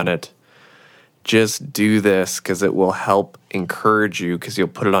never done it, just do this, because it will help encourage you, because you'll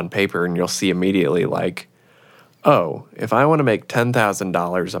put it on paper and you'll see immediately, like, oh, if I want to make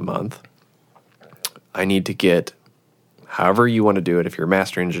 $10,000 a month, I need to get, however you want to do it, if you're a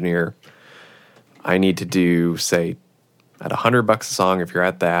master engineer, I need to do, say, at $100 a song, if you're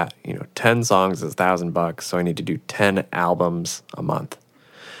at that, 10 songs is $1,000, so I need to do 10 albums a month,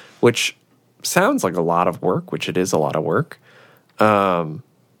 which sounds like a lot of work, which it is a lot of work.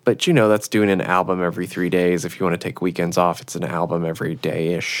 But, that's doing an album every 3 days. If you want to take weekends off, it's an album every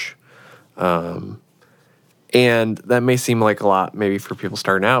day-ish. And that may seem like a lot maybe for people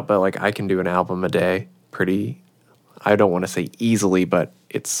starting out, but, like, I can do an album a day pretty, I don't want to say easily, but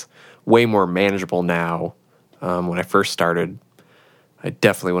it's way more manageable now. When I first started, I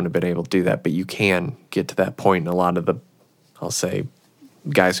definitely wouldn't have been able to do that, but you can get to that point, and a lot of the, I'll say,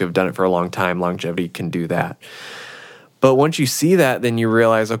 guys who have done it for a long time, longevity, can do that. But once you see that, then you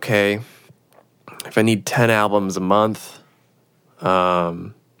realize, okay, if I need 10 albums a month,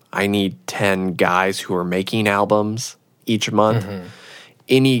 I need 10 guys who are making albums each month. Mm-hmm.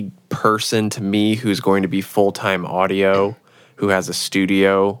 Any person to me who's going to be full-time audio, who has a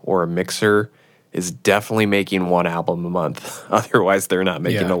studio or a mixer, is definitely making one album a month. Otherwise, they're not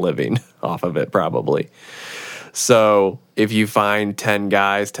making a living off of it, probably. So if you find 10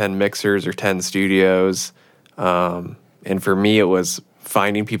 guys, 10 mixers, or 10 studios, and for me, it was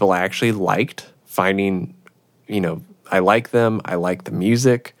finding people I actually liked, finding, I like them, I like the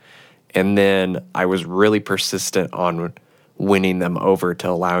music, and then I was really persistent on winning them over to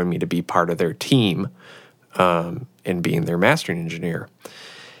allowing me to be part of their team and being their mastering engineer.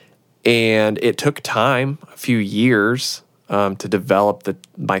 And it took time, a few years, to develop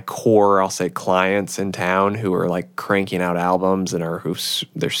my core, I'll say, clients in town who are, like, cranking out albums and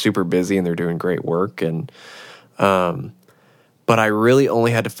they're super busy and they're doing great work. And but I really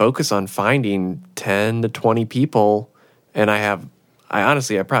only had to focus on finding 10 to 20 people, and I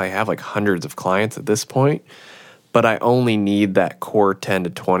probably have, like, hundreds of clients at this point, but I only need that core 10 to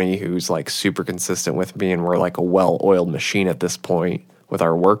 20 who's, like, super consistent with me, and we're like a well-oiled machine at this point, with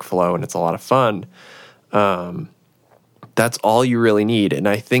our workflow, and it's a lot of fun. That's all you really need. And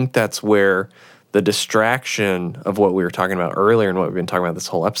I think that's where the distraction of what we were talking about earlier and what we've been talking about this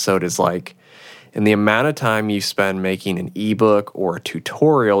whole episode is like, in the amount of time you spend making an ebook or a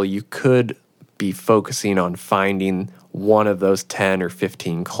tutorial, you could be focusing on finding one of those 10 or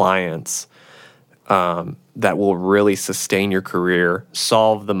 15 clients that will really sustain your career,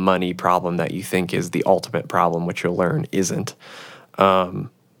 solve the money problem that you think is the ultimate problem, which you'll learn isn't. And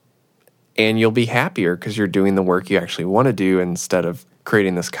you'll be happier because you're doing the work you actually want to do instead of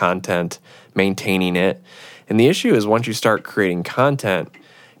creating this content, maintaining it. And the issue is once you start creating content,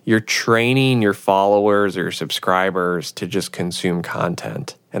 you're training your followers or your subscribers to just consume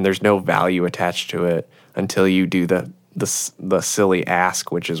content. And there's no value attached to it until you do the silly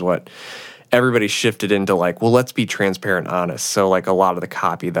ask, which is what everybody shifted into, like, well, let's be transparent and honest. So like a lot of the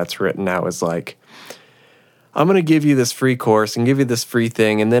copy that's written now is like, I'm going to give you this free course and give you this free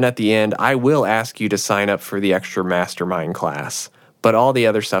thing, and then at the end, I will ask you to sign up for the extra mastermind class, but all the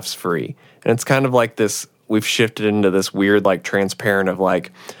other stuff's free. And it's kind of like this, we've shifted into this weird, like, transparent of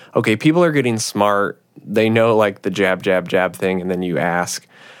like, okay, people are getting smart. They know, like, the jab, jab, jab thing, and then you ask,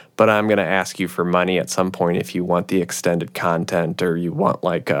 but I'm going to ask you for money at some point if you want the extended content or you want,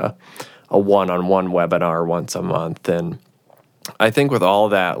 like, a one-on-one webinar once a month. And I think with all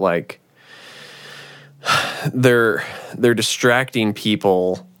that, like, they're distracting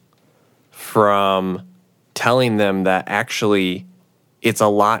people from telling them that actually it's a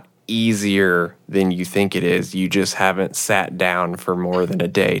lot easier than you think it is. You just haven't sat down for more than a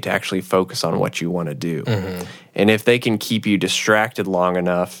day to actually focus on what you want to do. Mm-hmm. And if they can keep you distracted long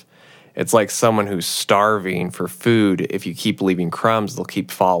enough, it's like someone who's starving for food. If you keep leaving crumbs, they'll keep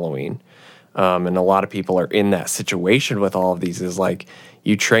following. And a lot of people are in that situation with all of these, is like,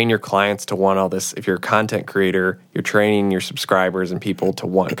 you train your clients to want all this. If you're a content creator, you're training your subscribers and people to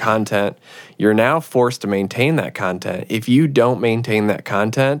want content. You're now forced to maintain that content. If you don't maintain that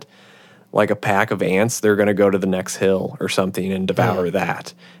content, like a pack of ants, they're going to go to the next hill or something and devour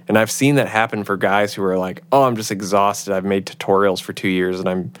that. And I've seen that happen for guys who are like, oh, I'm just exhausted. I've made tutorials for 2 years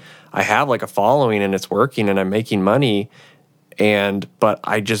and I have like a following and it's working and I'm making money. But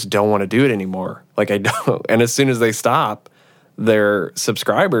I just don't want to do it anymore. Like, I don't. And as soon as they stop, their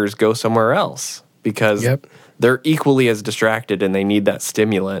subscribers go somewhere else because they're equally as distracted and they need that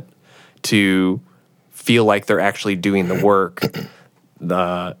stimulant to feel like they're actually doing the work,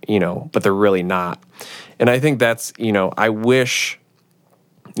 but they're really not. And I think that's, I wish,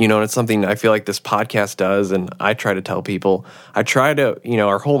 and it's something I feel like this podcast does, and I try to tell people,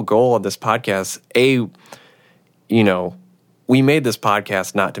 our whole goal of this podcast, we made this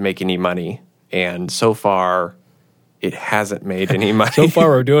podcast not to make any money, and so far it hasn't made any money. So far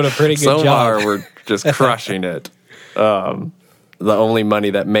we're doing a pretty good job. So far we're just crushing it. The only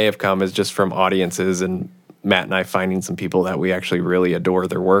money that may have come is just from audiences and Matt and I finding some people that we actually really adore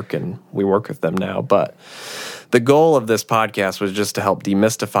their work and we work with them now. But the goal of this podcast was just to help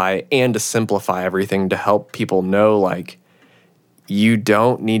demystify and to simplify everything, to help people know, like, you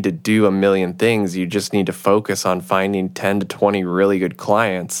don't need to do a million things. You just need to focus on finding 10 to 20 really good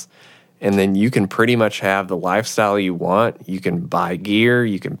clients. And then you can pretty much have the lifestyle you want. You can buy gear.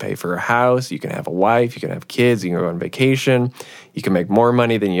 You can pay for a house. You can have a wife. You can have kids. You can go on vacation. You can make more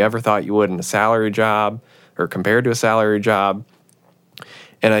money than you ever thought you would in a salary job or compared to a salary job.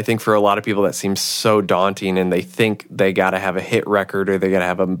 And I think for a lot of people that seems so daunting, and they think they got to have a hit record or they got to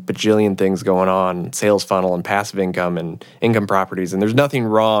have a bajillion things going on, sales funnel and passive income and income properties. And there's nothing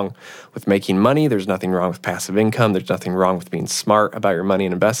wrong with making money. There's nothing wrong with passive income. There's nothing wrong with being smart about your money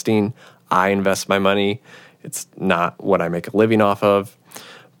and investing. I invest my money. It's not what I make a living off of,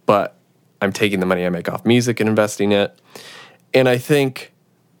 but I'm taking the money I make off music and investing it. And I think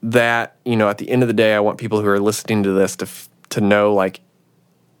that, at the end of the day, I want people who are listening to this to know, like,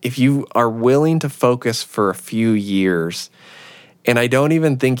 if you are willing to focus for a few years, and I don't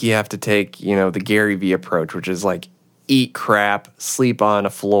even think you have to take, the Gary Vee approach, which is like eat crap, sleep on a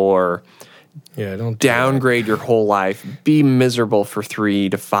floor, don't downgrade your whole life, be miserable for 3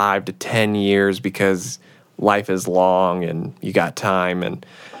 to 5 to 10 years because life is long and you got time. And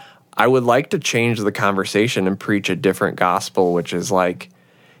I would like to change the conversation and preach a different gospel, which is like,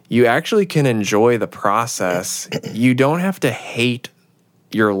 you actually can enjoy the process. You don't have to hate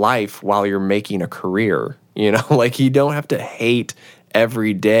your life while you're making a career, like, you don't have to hate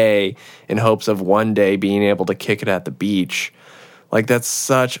every day in hopes of one day being able to kick it at the beach. Like, that's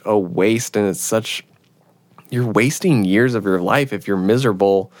such a waste, and you're wasting years of your life if you're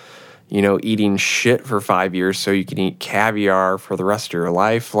miserable, eating shit for 5 years so you can eat caviar for the rest of your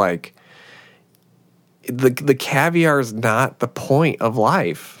life. Like, the caviar is not the point of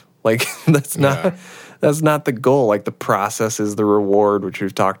life. Like that's not the goal. Like the process is the reward, which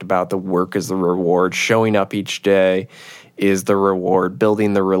we've talked about. The work is the reward. Showing up each day is the reward.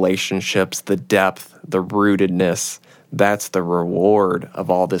 Building the relationships, the depth, the rootedness, that's the reward of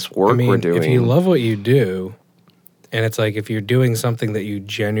all this work we're doing. If you love what you do, and it's like if you're doing something that you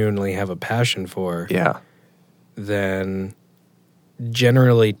genuinely have a passion for, then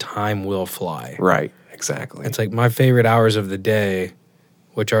generally time will fly. Right, exactly. It's like my favorite hours of the day,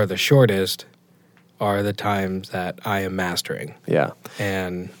 which are the shortest, are the times that I am mastering. Yeah.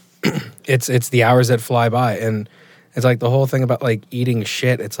 And it's the hours that fly by. And it's like the whole thing about like eating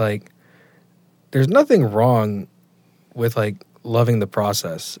shit. It's like there's nothing wrong with like loving the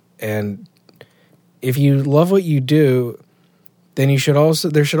process. And if you love what you do, then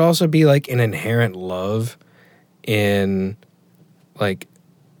there should also be like an inherent love in like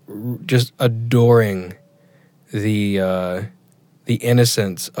just adoring the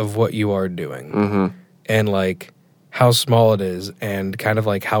innocence of what you are doing, and like how small it is and kind of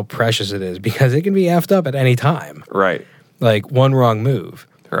like how precious it is, because it can be effed up at any time. Right. Like one wrong move.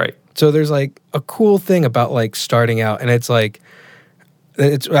 Right. So there's like a cool thing about like starting out, and it's like,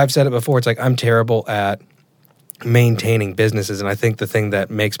 I've said it before, it's like I'm terrible at maintaining businesses, and I think the thing that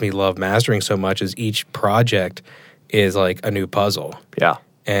makes me love mastering so much is each project is like a new puzzle. Yeah.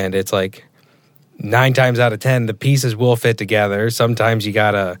 And it's like 9 times out of 10, the pieces will fit together. Sometimes you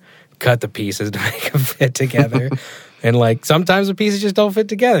gotta cut the pieces to make them fit together. And like sometimes the pieces just don't fit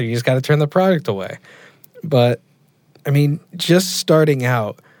together. You just gotta turn the product away. But I mean, just starting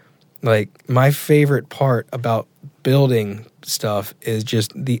out, like my favorite part about building stuff is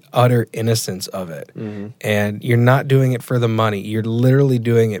just the utter innocence of it. And you're not doing it for the money. You're literally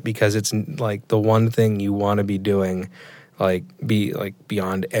doing it because it's like the one thing you want to be doing, like be like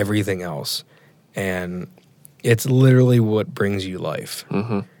beyond everything else. And it's literally what brings you life.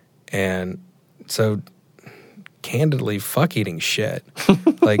 And so candidly, fuck eating shit.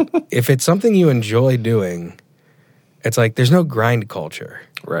 Like if it's something you enjoy doing, it's like there's no grind culture.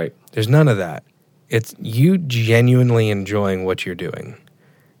 Right. There's none of that. It's you genuinely enjoying what you're doing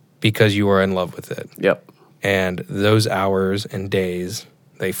because you are in love with it. Yep. And those hours and days,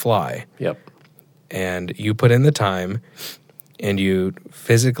 they fly. Yep. And you put in the time and you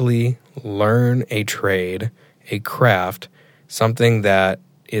physically learn a trade, a craft, something that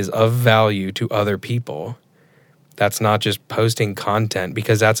is of value to other people. That's not just posting content,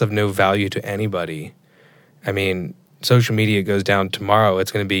 because that's of no value to anybody. I mean, social media goes down tomorrow,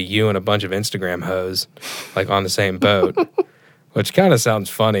 it's going to be you and a bunch of Instagram hoes, like on the same boat, which kind of sounds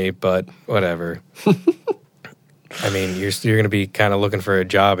funny, but whatever. I mean, you're going to be kind of looking for a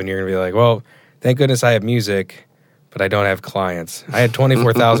job, and you're going to be like, well, thank goodness I have music, but I don't have clients. I had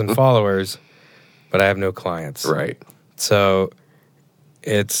 24,000 followers, but I have no clients. Right. So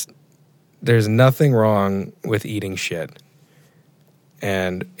there's nothing wrong with eating shit.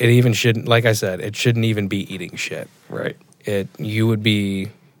 And it even shouldn't, like I said, it shouldn't even be eating shit. Right. You would be,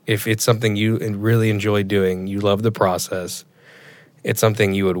 if it's something you really enjoy doing, you love the process, it's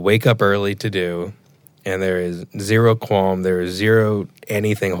something you would wake up early to do, and there is zero qualm, there is zero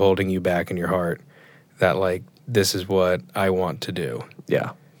anything holding you back in your heart that, like, this is what I want to do.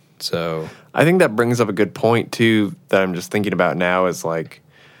 Yeah. So I think that brings up a good point, too, that I'm just thinking about now is, like,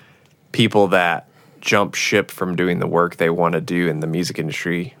 people that jump ship from doing the work they want to do in the music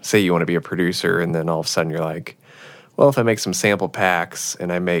industry. Say you want to be a producer, and then all of a sudden you're like, well, if I make some sample packs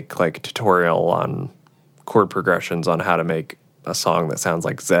and I make like a tutorial on chord progressions on how to make a song that sounds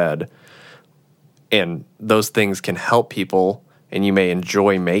like Zed, and those things can help people and you may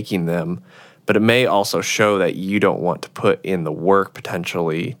enjoy making them, but it may also show that you don't want to put in the work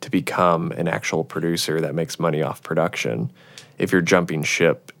potentially to become an actual producer that makes money off production if you're jumping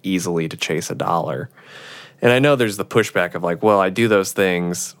ship easily to chase a dollar. And I know there's the pushback of like, well, I do those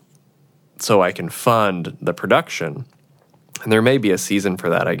things so I can fund the production. And there may be a season for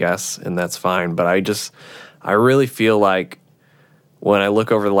that, I guess, and that's fine. But I really feel like when I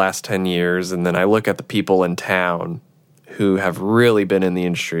look over the last 10 years and then I look at the people in town who have really been in the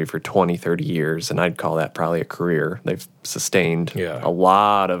industry for 20, 30 years, and I'd call that probably a career. They've sustained a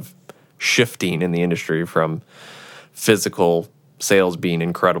lot of shifting in the industry, from physical sales being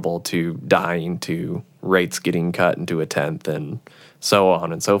incredible to dying to rates getting cut into a tenth and so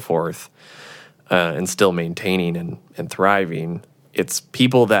on and so forth, and still maintaining and thriving. It's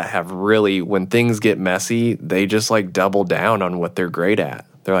people that have really, when things get messy, they just like double down on what they're great at.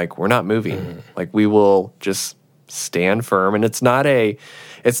 They're like, we're not moving. Like, we will just stand firm. And it's not a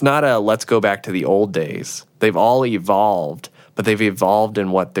let's go back to the old days. They've all evolved, but they've evolved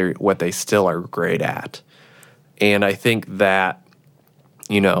in what they still are great at. And I think that,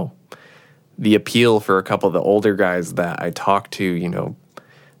 you know, the appeal for a couple of the older guys that I talk to, you know,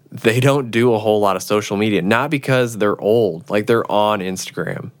 they don't do a whole lot of social media, not because they're old. Like, they're on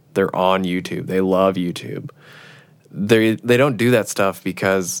Instagram, they're on YouTube, they love YouTube. They don't do that stuff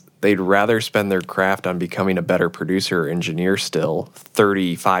because they'd rather spend their craft on becoming a better producer or engineer still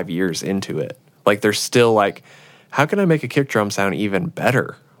 35 years into it. Like, they're still like, how can I make a kick drum sound even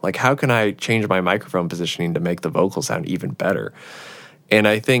better? Like, how can I change my microphone positioning to make the vocal sound even better? And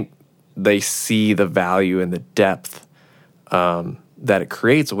I think they see the value and the depth that it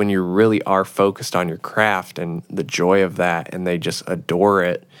creates when you really are focused on your craft and the joy of that, and they just adore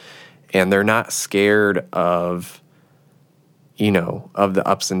it. And they're not scared of, you know, of the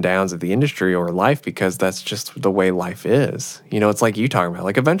ups and downs of the industry or life, because that's just the way life is. You know, it's like you talking about,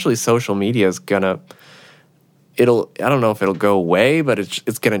 like, eventually social media is I don't know if it'll go away, but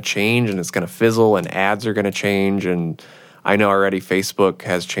it's going to change, and it's going to fizzle, and ads are going to change. And I know already Facebook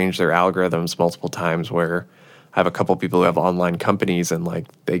has changed their algorithms multiple times, where I have a couple people who have online companies, and like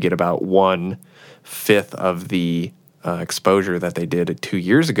they get about 1/5 of the exposure that they did 2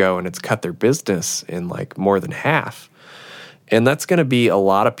 years ago, and it's cut their business in like more than half. And that's going to be a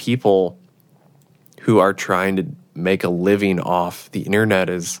lot of people who are trying to make a living off the internet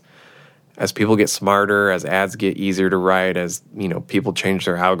as people get smarter, as ads get easier to write, as, you know, people change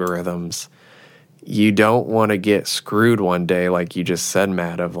their algorithms. You don't want to get screwed one day, like you just said,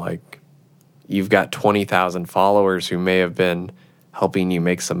 Matt, of like, you've got 20,000 followers who may have been helping you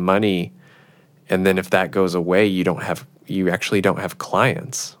make some money, and then if that goes away, you actually don't have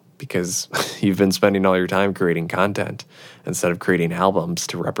clients, because you've been spending all your time creating content instead of creating albums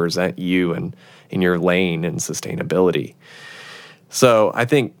to represent you and in your lane and sustainability. So I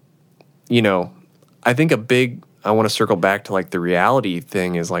think, you know, I want to circle back to like the reality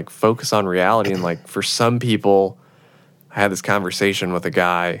thing, is like focus on reality. And like for some people, I had this conversation with a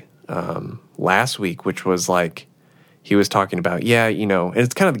guy last week, which was like, he was talking about, yeah, you know, and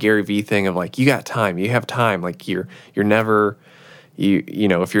it's kind of the Gary Vee thing of like, you got time, you have time. Like you're never, you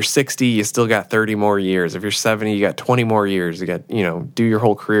know, if you're 60, you still got 30 more years. If you're 70, you got 20 more years. You got, you know, do your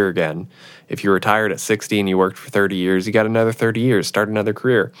whole career again. If you're retired at 60 and you worked for 30 years, you got another 30 years, start another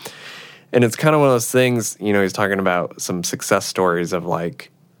career. And it's kind of one of those things, you know, he's talking about some success stories of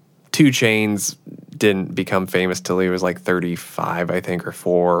like 2 Chainz didn't become famous till he was like 35, I think, or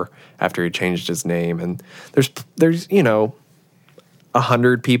 4, after he changed his name. And there's you know,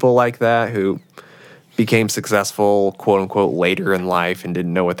 100 people like that who became successful, quote unquote, later in life and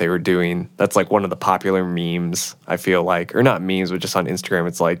didn't know what they were doing. That's like one of the popular memes, I feel like, or not memes, but just on Instagram.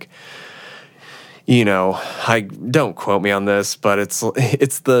 It's like, you know, I don't quote me on this, but it's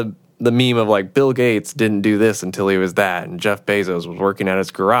the meme of like Bill Gates didn't do this until he was that, and Jeff Bezos was working at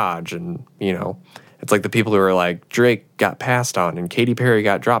his garage, and you know, it's like the people who are like Drake got passed on and Katy Perry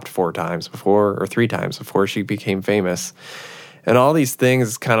got dropped 4 times before, or 3 times before she became famous. And all these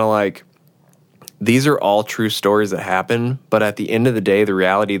things, kind of like, these are all true stories that happen, but at the end of the day, the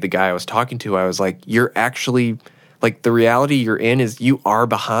reality, the guy I was talking to, I was like, you're actually, like, the reality you're in is you are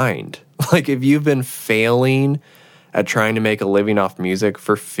behind. Like, if you've been failing at trying to make a living off music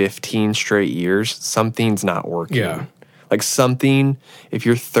for 15 straight years, something's not working. Yeah. Like something, if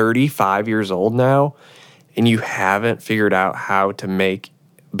you're 35 years old now and you haven't figured out how to make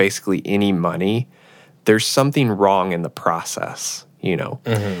basically any money, there's something wrong in the process, you know?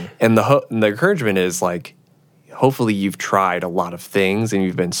 Mm-hmm. And the encouragement is like, hopefully you've tried a lot of things and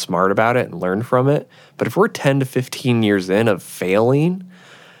you've been smart about it and learned from it. But if we're 10 to 15 years in of failing,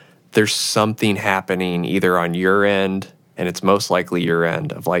 there's something happening either on your end, and it's most likely your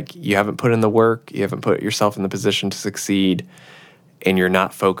end, of like, you haven't put in the work, you haven't put yourself in the position to succeed, and you're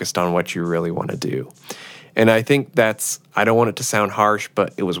not focused on what you really want to do. And I think I don't want it to sound harsh,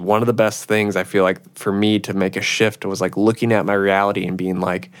 but it was one of the best things I feel like for me to make a shift. It was like looking at my reality and being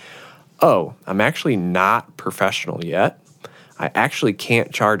like, oh, I'm actually not professional yet. I actually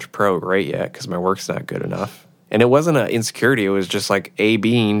can't charge pro rate yet because my work's not good enough. And it wasn't an insecurity. It was just like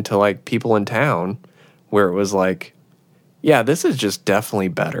being to like people in town where it was like, yeah, this is just definitely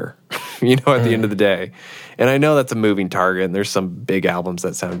better, you know, at the end of the day. And I know that's a moving target, and there's some big albums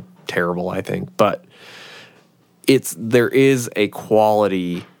that sound terrible, I think, but there is a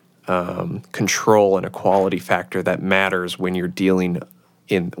quality control and a quality factor that matters when you're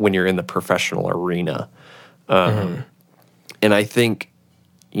when you're in the professional arena. And I think,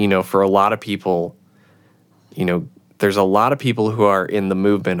 you know, for a lot of people, you know, there's a lot of people who are in the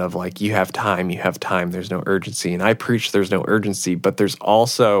movement of like, you have time, there's no urgency. And I preach there's no urgency, but there's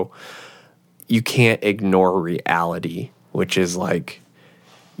also, you can't ignore reality. which is like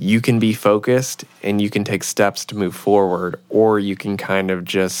you can be focused and you can take steps to move forward, or you can kind of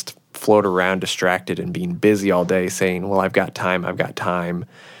just float around distracted and being busy all day saying, well, I've got time,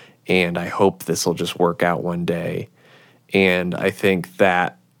 and I hope this will just work out one day. And I think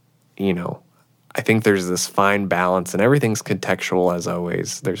that, I think there's this fine balance, and everything's contextual as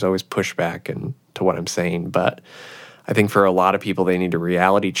always. There's always pushback to what I'm saying, but I think for a lot of people, they need a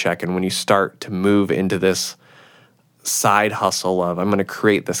reality check. And when you start to move into this side hustle of, I'm going to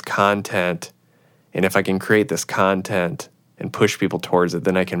create this content, and if I can create this content and push people towards it,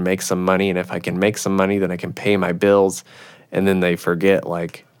 then I can make some money. And if I can make some money, then I can pay my bills. And then they forget,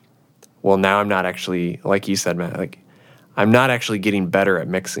 like, well, now I'm not actually, like you said, Matt, like, I'm not actually getting better at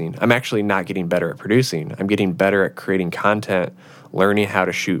mixing. I'm actually not getting better at producing. I'm getting better at creating content, learning how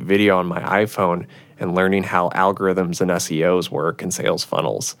to shoot video on my iPhone, and learning how algorithms and SEOs work and sales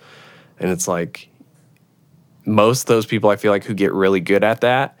funnels. And it's like, most of those people I feel like who get really good at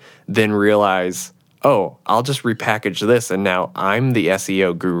that then realize, oh, I'll just repackage this, and now I'm the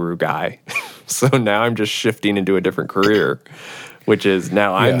SEO guru guy. So now I'm just shifting into a different career, which is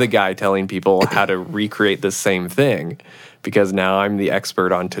now I'm the guy telling people how to recreate the same thing, because now I'm the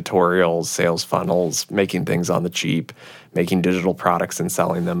expert on tutorials, sales funnels, making things on the cheap, making digital products and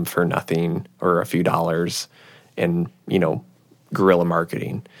selling them for nothing or a few dollars, and, guerrilla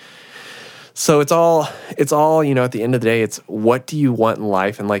marketing. So it's all, at the end of the day, it's what do you want in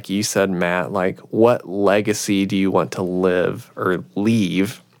life? And like you said, Matt, like what legacy do you want to live or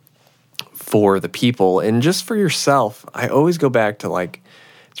leave for the people and just for yourself? I always go back to like,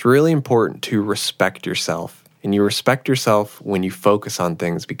 it's really important to respect yourself. And you respect yourself when you focus on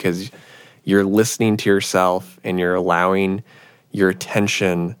things, because you're listening to yourself and you're allowing your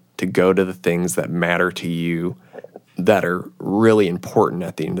attention to go to the things that matter to you, that are really important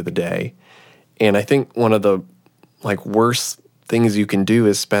at the end of the day. And I think one of the worst things you can do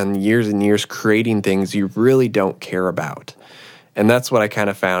is spend years and years creating things you really don't care about. And that's what I kind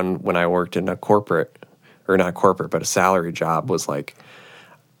of found when I worked in a a salary job, was like,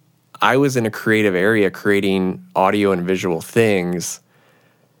 I was in a creative area creating audio and visual things,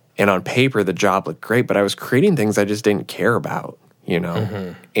 and on paper the job looked great, but I was creating things I just didn't care about,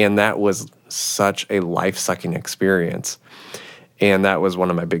 Mm-hmm. And that was such a life-sucking experience. And that was one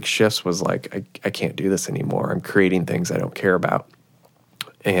of my big shifts, was like, I can't do this anymore. I'm creating things I don't care about,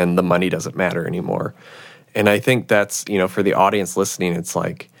 and the money doesn't matter anymore. And I think that's, for the audience listening, it's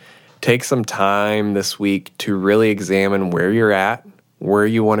like, take some time this week to really examine where you're at, where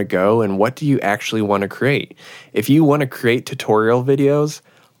you want to go, and what do you actually want to create. If you want to create tutorial videos,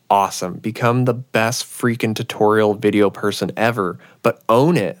 awesome. Become the best freaking tutorial video person ever, but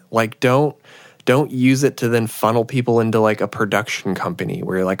own it. Like, don't use it to then funnel people into like a production company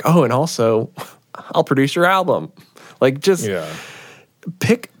where you're like, oh, and also I'll produce your album. Like, just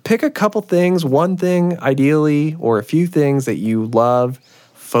pick a couple things, one thing ideally, or a few things that you love,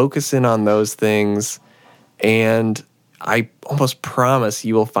 focus in on those things, and I almost promise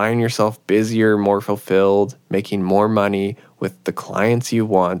you will find yourself busier, more fulfilled, making more money with the clients you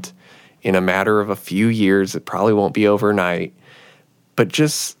want in a matter of a few years. It probably won't be overnight, but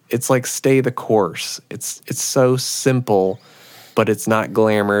just, it's like, stay the course. It's so simple, but it's not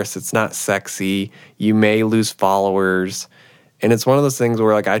glamorous. It's not sexy. You may lose followers. And it's one of those things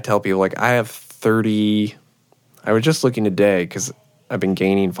where, like, I tell people, like, I was just looking today because I've been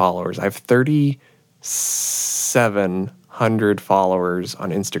gaining followers. I have 3,700 followers on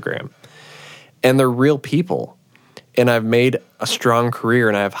Instagram, and they're real people. And I've made a strong career,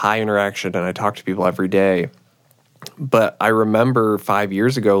 and I have high interaction, and I talk to people every day. But I remember 5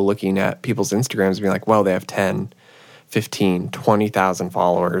 years ago looking at people's Instagrams and being like, wow, they have 10, 15, 20,000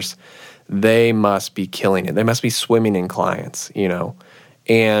 followers. They must be killing it. They must be swimming in clients,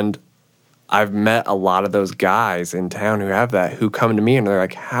 And I've met a lot of those guys in town who have that, who come to me and they're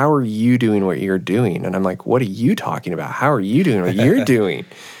like, how are you doing what you're doing? And I'm like, what are you talking about? How are you doing what you're doing?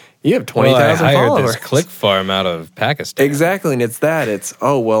 You have 20,000 followers. I hired this click farm out of Pakistan. Exactly, and it's that. It's,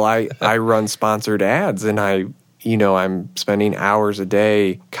 I run sponsored ads, and I'm spending hours a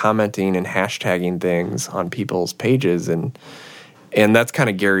day commenting and hashtagging things on people's pages, and that's kind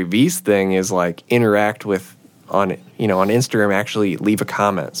of Gary Vee's thing, is like, interact with on Instagram, actually leave a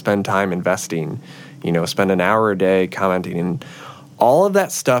comment, spend time investing, spend an hour a day commenting, and all of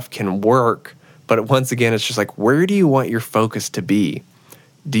that stuff can work. But once again, it's just like, where do you want your focus to be?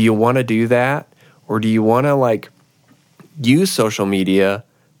 Do you want to do that? Or do you want to use social media,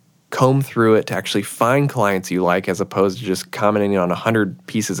 comb through it to actually find clients you like, as opposed to just commenting on 100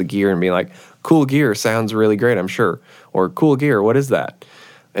 pieces of gear and being like, cool gear, sounds really great, I'm sure. Or cool gear, what is that?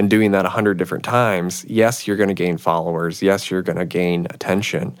 and doing that 100 different times, yes, you're going to gain followers. Yes, you're going to gain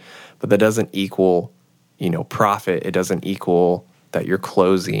attention, but that doesn't equal, profit. It doesn't equal that you're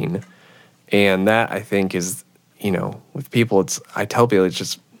closing. And that, I think, is, with people, I tell people, it's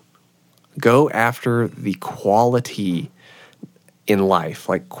just go after the quality in life,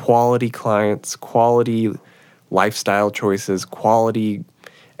 like quality clients, quality lifestyle choices, quality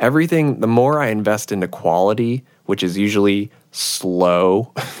everything. The more I invest into quality, which is usually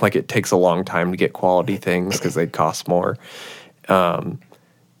slow, like it takes a long time to get quality things because they cost more.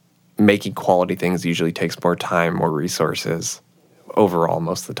 Making quality things usually takes more time, more resources overall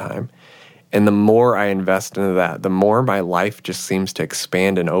most of the time. And the more I invest into that, the more my life just seems to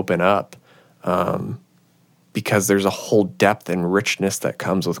expand and open up, because there's a whole depth and richness that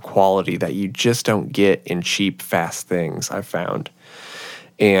comes with quality that you just don't get in cheap, fast things, I've found.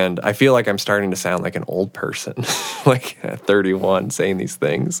 And I feel like I'm starting to sound like an old person, like at 31 saying these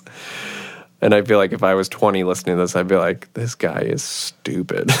things. And I feel like if I was 20 listening to this, I'd be like, this guy is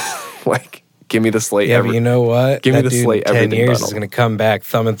stupid. Like, give me the slate. Yeah, but you know what? Give that me the dude slate. 10 years bundle. is going to come back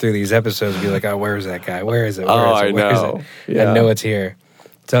thumbing through these episodes and be like, oh, where is that guy? Where is it? Where is it? Where is it? Yeah. I know it's here.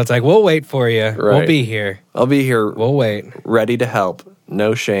 So it's like, we'll wait for you. Right. We'll be here. I'll be here. We'll wait. Ready to help.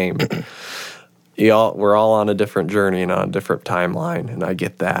 No shame. We're all on a different journey and on a different timeline, and I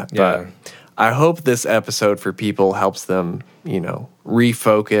get that. Yeah. But I hope this episode for people helps them,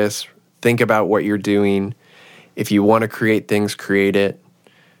 refocus, think about what you're doing. If you want to create things, create it.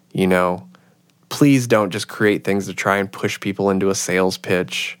 Please don't just create things to try and push people into a sales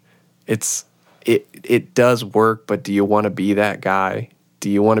pitch. It does work, but do you want to be that guy? Do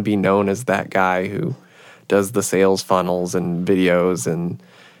you want to be known as that guy who does the sales funnels and videos and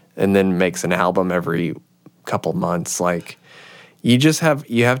then makes an album every couple months? Like, you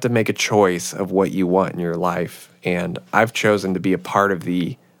have to make a choice of what you want in your life. And I've chosen to be a part of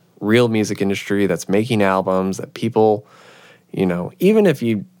the real music industry that's making albums that people, even if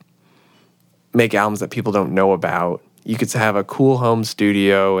you make albums that people don't know about, you could have a cool home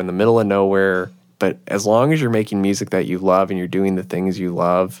studio in the middle of nowhere. But as long as you're making music that you love and you're doing the things you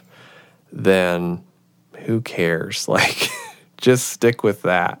love, then who cares? Like, just stick with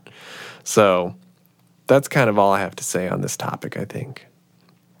that. So that's kind of all I have to say on this topic, I think.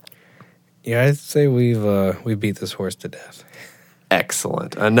 Yeah, I'd say we beat this horse to death.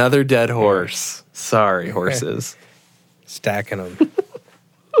 Excellent. Another dead horse. Sorry, horses. Stacking them.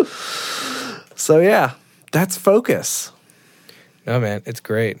 So, yeah, that's focus. No, man, it's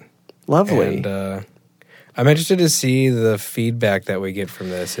great. Lovely. And I'm interested to see the feedback that we get from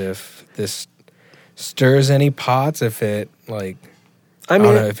this. If this stirs any pots, if it I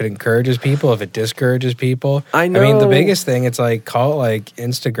don't know, if it encourages people, if it discourages people. I know. I mean, the biggest thing, it's like, call it like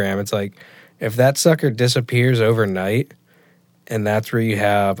Instagram. It's like, if that sucker disappears overnight, and that's where you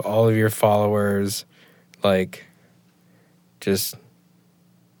have all of your followers, like, just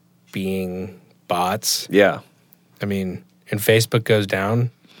being bots. Yeah. I mean, and Facebook goes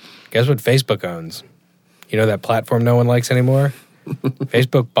down. Guess what Facebook owns? You know that platform no one likes anymore?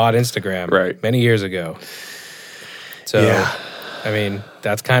 Facebook bought Instagram many years ago. So, yeah. I mean,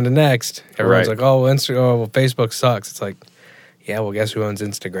 that's kind of next. Everyone's like, well, Facebook sucks. It's like, yeah, well, guess who owns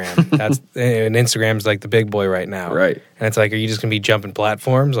Instagram? And Instagram's like the big boy right now. Right. And it's like, are you just going to be jumping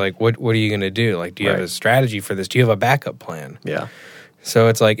platforms? Like, what are you going to do? Like, do you have a strategy for this? Do you have a backup plan? Yeah. So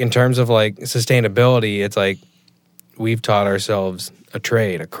it's like, in terms of like sustainability, it's like we've taught ourselves a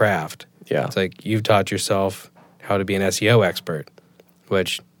trade, a craft. Yeah. It's like you've taught yourself how to be an SEO expert,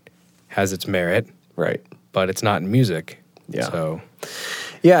 which has its merit. Right. But it's not in music. Yeah. So,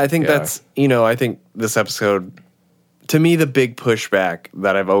 yeah, I think that's, I think this episode, to me, the big pushback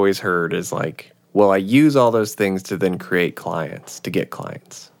that I've always heard is like, well, I use all those things to then create clients, to get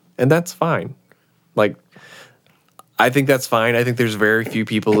clients. And that's fine. Like, I think that's fine. I think there's very few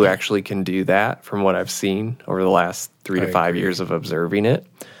people who actually can do that from what I've seen over the last 3 to 5 years of observing it.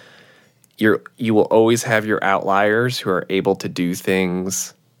 You will always have your outliers who are able to do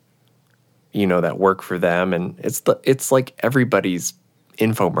things, that work for them. And it's like everybody's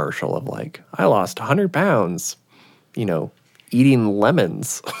infomercial of like, I lost 100 pounds, eating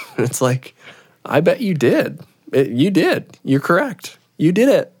lemons. It's like, I bet you did. You did. You're correct. You did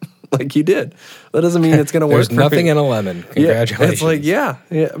it. Like, you did. That doesn't mean it's going to work. There's nothing in a lemon. Congratulations. Yeah, it's like,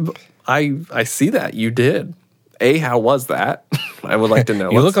 yeah. I see that. You did. How was that? I would like to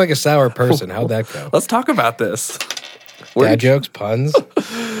know. You look like a sour person. How'd that go? Let's talk about this. Dad jokes, puns.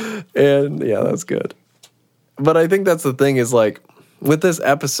 And yeah, that's good. But I think that's the thing is like, with this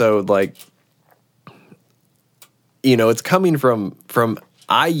episode, like, it's coming from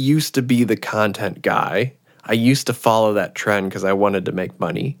I used to be the content guy. I used to follow that trend because I wanted to make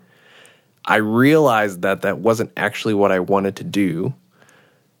money. I realized that that wasn't actually what I wanted to do.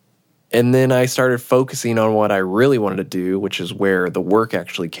 And then I started focusing on what I really wanted to do, which is where the work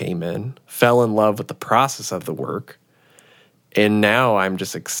actually came in, fell in love with the process of the work. And now I'm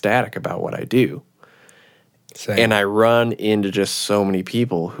just ecstatic about what I do. Same. And I run into just so many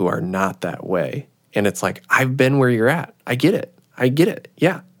people who are not that way. And it's like, I've been where you're at. I get it. I get it.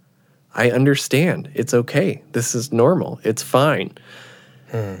 Yeah. I understand. It's okay. This is normal. It's fine.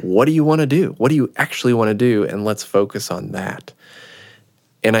 What do you want to do? What do you actually want to do? And let's focus on that.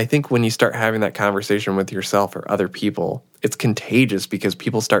 And I think when you start having that conversation with yourself or other people, it's contagious because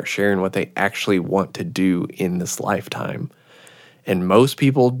people start sharing what they actually want to do in this lifetime. And most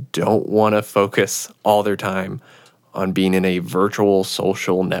people don't want to focus all their time on being in a virtual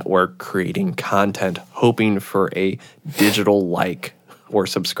social network, creating content, hoping for a digital like or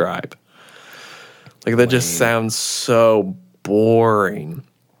subscribe. Like that just sounds so boring.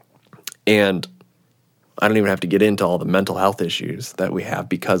 And I don't even have to get into all the mental health issues that we have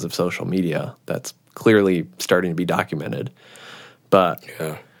because of social media. That's clearly starting to be documented. But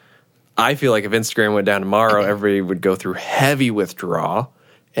Yeah. I feel like if Instagram went down tomorrow, everybody would go through heavy withdrawal.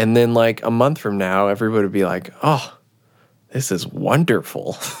 And then like a month from now, everybody would be like, oh, this is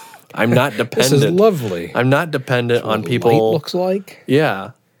wonderful. I'm not dependent. This is lovely. I'm not dependent on Light people. looks like.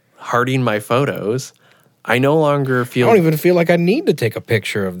 Yeah. Hearting my photos. I no longer feel. I don't even feel like I need to take a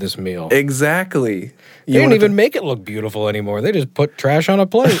picture of this meal. Exactly. They don't even make it look beautiful anymore. They just put trash on a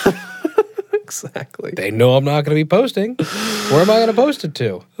plate. Exactly. They know I'm not going to be posting. Where am I going to post it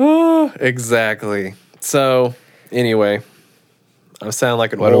to? Exactly. So, anyway, I sound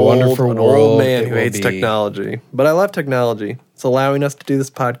like an What a wonderful old world man it who will hates be. technology. But I love technology. It's allowing us to do this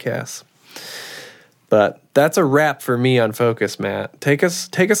podcast. But that's a wrap for me on Focus, Matt. Take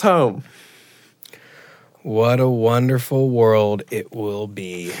us home. What a wonderful world it will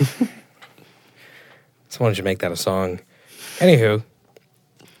be. Someone should make that a song. Anywho,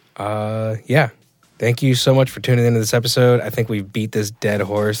 yeah. Thank you so much for tuning into this episode. I think we've beat this dead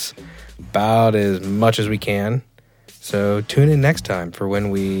horse about as much as we can. So tune in next time for when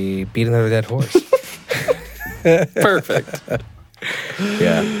we beat another dead horse. Perfect.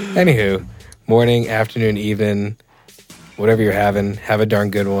 Yeah. Anywho, morning, afternoon, evening, whatever you're having, have a darn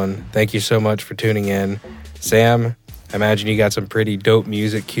good one. Thank you so much for tuning in. Sam, I imagine you got some pretty dope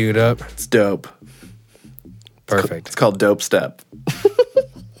music queued up. It's dope. Perfect. It's called Dope Step.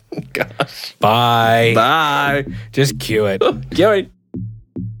 Gosh. Bye. Bye. Just cue it. Cue it.